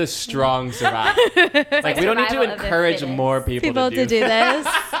only the strong survive. Like, we don't need to encourage more people to do this.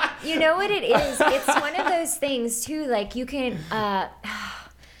 You know what it is? It's one of those things too, like you can,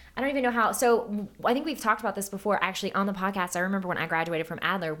 I don't even know how. So I think we've talked about this before, actually, on the podcast. I remember when I graduated from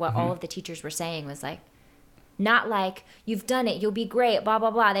Adler, what all of the teachers were saying was like, not like, you've done it, you'll be great, blah,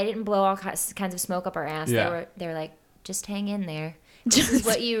 blah, blah. They didn't blow all kinds of smoke up our ass. Yeah. They were like, just hang in there. this is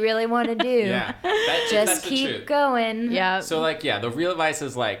what you really want to do. Yeah. Just keep going. Yeah. So like, the real advice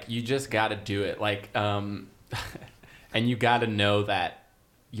is like, you just got to do it. Like, and you got to know that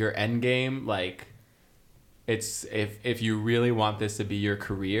your end game, like, it's if you really want this to be your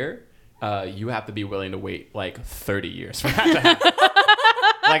career, you have to be willing to wait like 30 years for that to happen.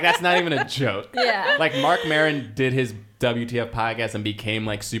 Like, that's not even a joke. Yeah. Like, Mark Maron did his WTF podcast and became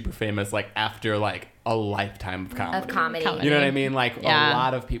like super famous like after like a lifetime of comedy. You know what I mean? Like, a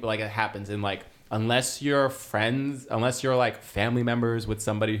lot of people, like, it happens. And like, unless you're friends, unless you're like family members with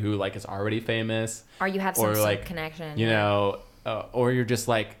somebody who like is already famous, or you have some like connection, you know, or you're just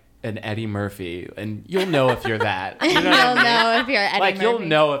like an Eddie Murphy, and you'll know if you're that. You know You'll know if you're Eddie like, Murphy. you'll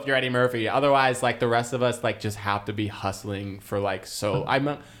know if you're Eddie Murphy. Otherwise, like, the rest of us like just have to be hustling for like, so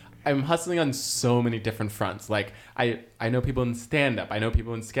I'm hustling on so many different fronts. Like, I know people in stand-up, I know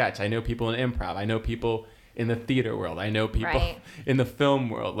people in sketch, I know people in improv, I know people in the theater world, I know people in the film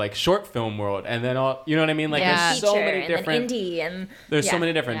world, like short film world, and then all, you know what I mean? Like, there's so many different indie, and there's so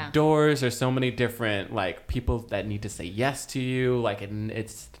many different doors, there's so many different like people that need to say yes to you, like,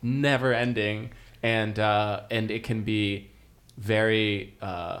 it's never ending, and it can be very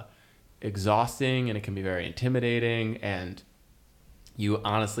exhausting, and it can be very intimidating, and you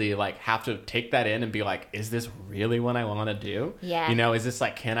honestly like have to take that in and be like, is this really what I want to do? Yeah. You know, is this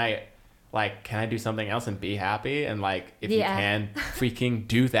like, can I do something else and be happy? And like, if you can freaking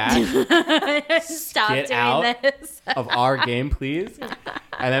do that, stop get doing out this of our game, please.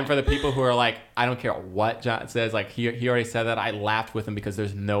 And then for the people who are like, I don't care what John says, like, he already said that, I laughed with him because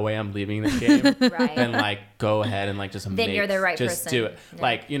there's no way I'm leaving this game. Right. Then like, go ahead and like, then you're the right just person. do it. Yeah.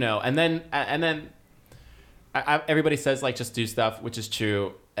 Like, you know, and then everybody says like, just do stuff, which is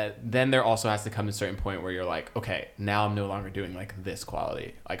true. Then there also has to come a certain point where you're like, okay, now I'm no longer doing like this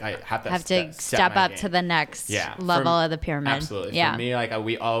quality. Like, I have to step up to the next level of the pyramid. Absolutely. For me, like,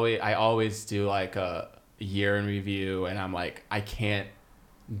 I always do like a year in review, and I'm like, I can't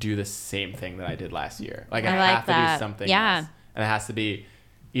do the same thing that I did last year. Like, I have to do something else. And it has to be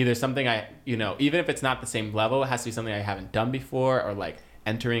either something even if it's not the same level, it has to be something I haven't done before, or like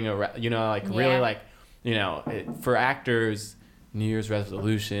entering really like, for actors, New Year's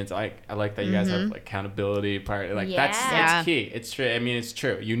resolutions. I like that you guys have like accountability part. Like, that's key. It's true. I mean, it's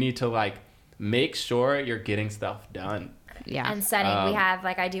true. You need to like make sure you're getting stuff done. Yeah. And setting, we have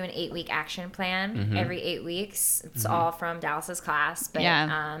like, I do an 8-week action plan every 8 weeks. It's all from Dallas's class, but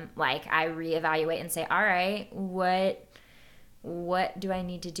like, I reevaluate and say, all right, what do I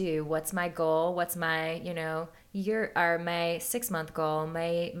need to do? What's my goal? What's my, year, or my 6-month goal,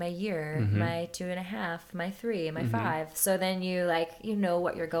 my year, my 2.5, my 3, my 5. So then you like,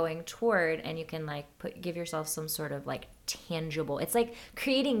 what you're going toward, and you can like give yourself some sort of like tangible, it's like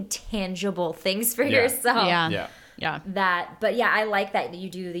creating tangible things for yourself. Yeah. But I like that you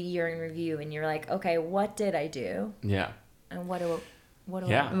do the year in review, and you're like, okay, what did I do? Yeah. And what do where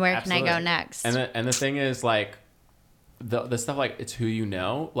absolutely. can I go next? And the thing is, like, the stuff like, it's who you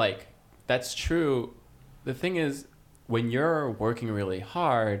know, like, that's true. The thing is, when you're working really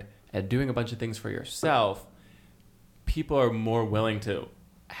hard at doing a bunch of things for yourself, people are more willing to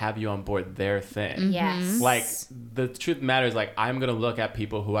have you on board their thing. Yes. Like, the truth of the matter is, like, I'm going to look at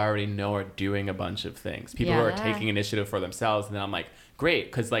people who I already know are doing a bunch of things. People who are taking initiative for themselves. And then I'm like, great.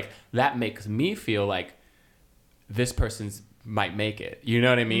 Because, like, that makes me feel like this person's might make it. You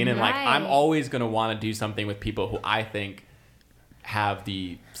know what I mean? And, like, I'm always going to want to do something with people who I think have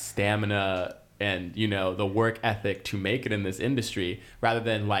the stamina and, the work ethic to make it in this industry, rather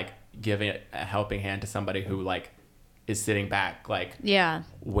than, like, giving a helping hand to somebody who, like, is sitting back, like,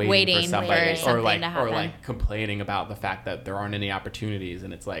 waiting for somebody, or like complaining about the fact that there aren't any opportunities.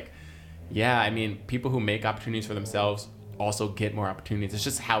 And it's like, I mean, people who make opportunities for themselves also get more opportunities. It's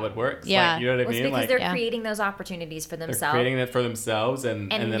just how it works. Yeah. Like, you know what I mean? It's because like, they're creating those opportunities for themselves. They're creating it for themselves,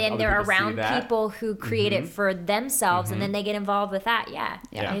 and then they're around people who create it for themselves, and then they get involved with that.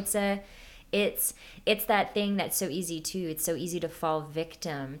 It's that thing that's so easy too. It's so easy to fall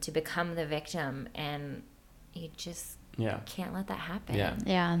victim, to become the victim, and you just can't let that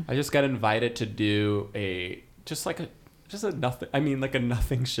happen. I just got invited to do a nothing. I mean, like a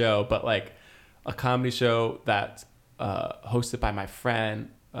nothing show, but like a comedy show that's hosted by my friend.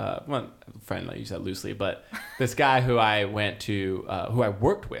 Friend, I use that loosely, but this guy who I went to, who I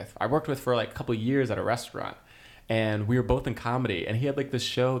worked with for like a couple of years at a restaurant, and we were both in comedy, and he had like this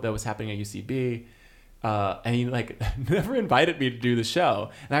show that was happening at UCB, and he like never invited me to do the show.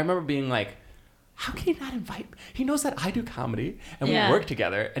 And I remember being like, how can he not invite me? He knows that I do comedy and we work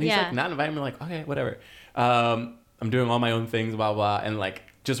together, and he's like not inviting me. Like, okay, whatever. I'm doing all my own things, blah blah. And like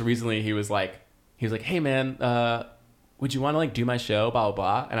just recently he was like, hey man, would you want to like do my show, blah, blah,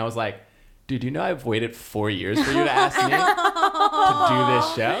 blah. And I was like, dude, you know I've waited 4 years for you to ask me to do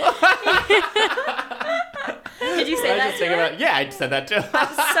this show? Did you say that to her? Yeah, I said that too.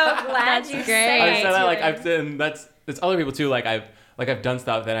 I'm so glad you said I said that, like, I've done, that's other people too, like I've done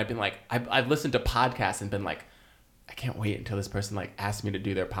stuff that I've been like, I've listened to podcasts and been like, I can't wait until this person like asks me to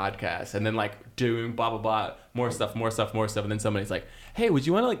do their podcast, and then like doing blah blah blah, more stuff, and then somebody's like, hey, would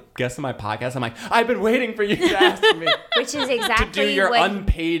you want to like guest on my podcast? I'm like, I've been waiting for you to ask me. Which is exactly to do your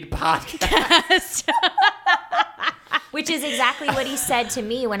unpaid podcast. Which is exactly what he said to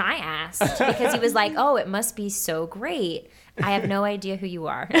me when I asked, because he was like, oh, it must be so great. I have no idea who you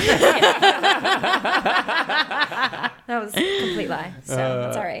are. That was a complete lie. So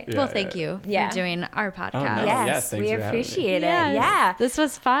that's all right. Well, thank you for doing our podcast. Oh, no. Yes, we appreciate it. Yes. Yeah. This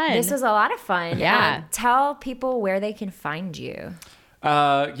was fun. This was a lot of fun. Yeah. Tell people where they can find you.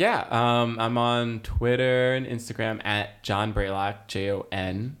 I'm on Twitter and Instagram at John Braylock,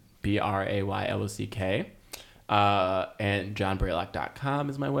 JonBraylock. And johnbraylock.com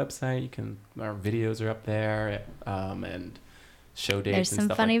is my website. Our videos are up there, and show dates. There's and some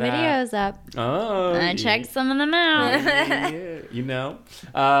stuff funny like videos that. up. I checked some of them out. You know.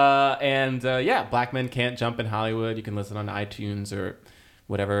 Black Men Can't Jump in Hollywood. You can listen on iTunes or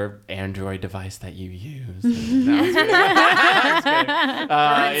whatever Android device that you use. I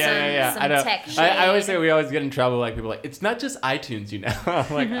know. I always say we always get in trouble. Like people are like, it's not just iTunes, you know.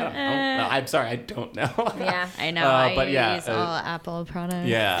 I'm like, I don't know. I'm sorry, I don't know. Yeah, I know. I use all Apple products.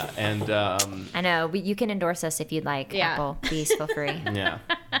 Yeah, and I know. You can endorse us if you'd like. Apple, please feel free. Yeah.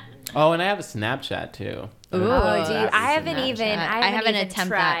 Oh, and I have a Snapchat too. Ooh, dude! I haven't even attempted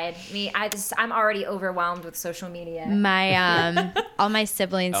tried. I'm already overwhelmed with social media. My all my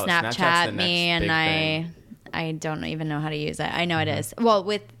siblings Snapchat me, and I don't even know how to use it. I know it is. Well,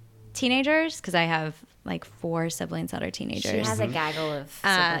 with teenagers, because I have like 4 siblings that are teenagers. She has a gaggle of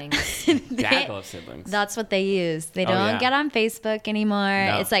siblings. Gaggle of siblings. That's what they use. They don't get on Facebook anymore.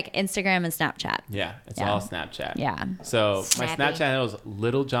 No. It's like Instagram and Snapchat. Yeah, it's all Snapchat. Yeah. So Snappy. My Snapchat handle was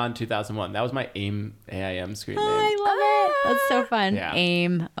Little John 2001. That was my AIM screen name. I love it. That's so fun. Yeah.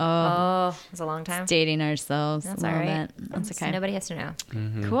 AIM. Oh, it was a long time. Dating ourselves. That's all right. That's okay. Nobody has to know.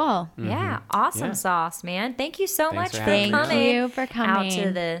 Mm-hmm. Cool. Mm-hmm. Yeah. Awesome sauce, man. Thank you so much for coming. Thank you for coming. Out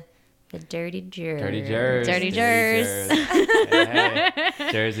to the Dirty Jers. Dirty Jers. Hey,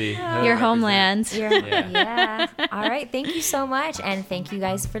 Jersey. Your homeland. Yeah. All right. Thank you so much. And thank you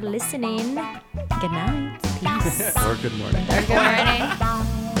guys for listening. Good night. Peace. Or good morning. Or good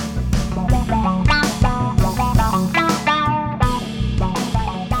morning.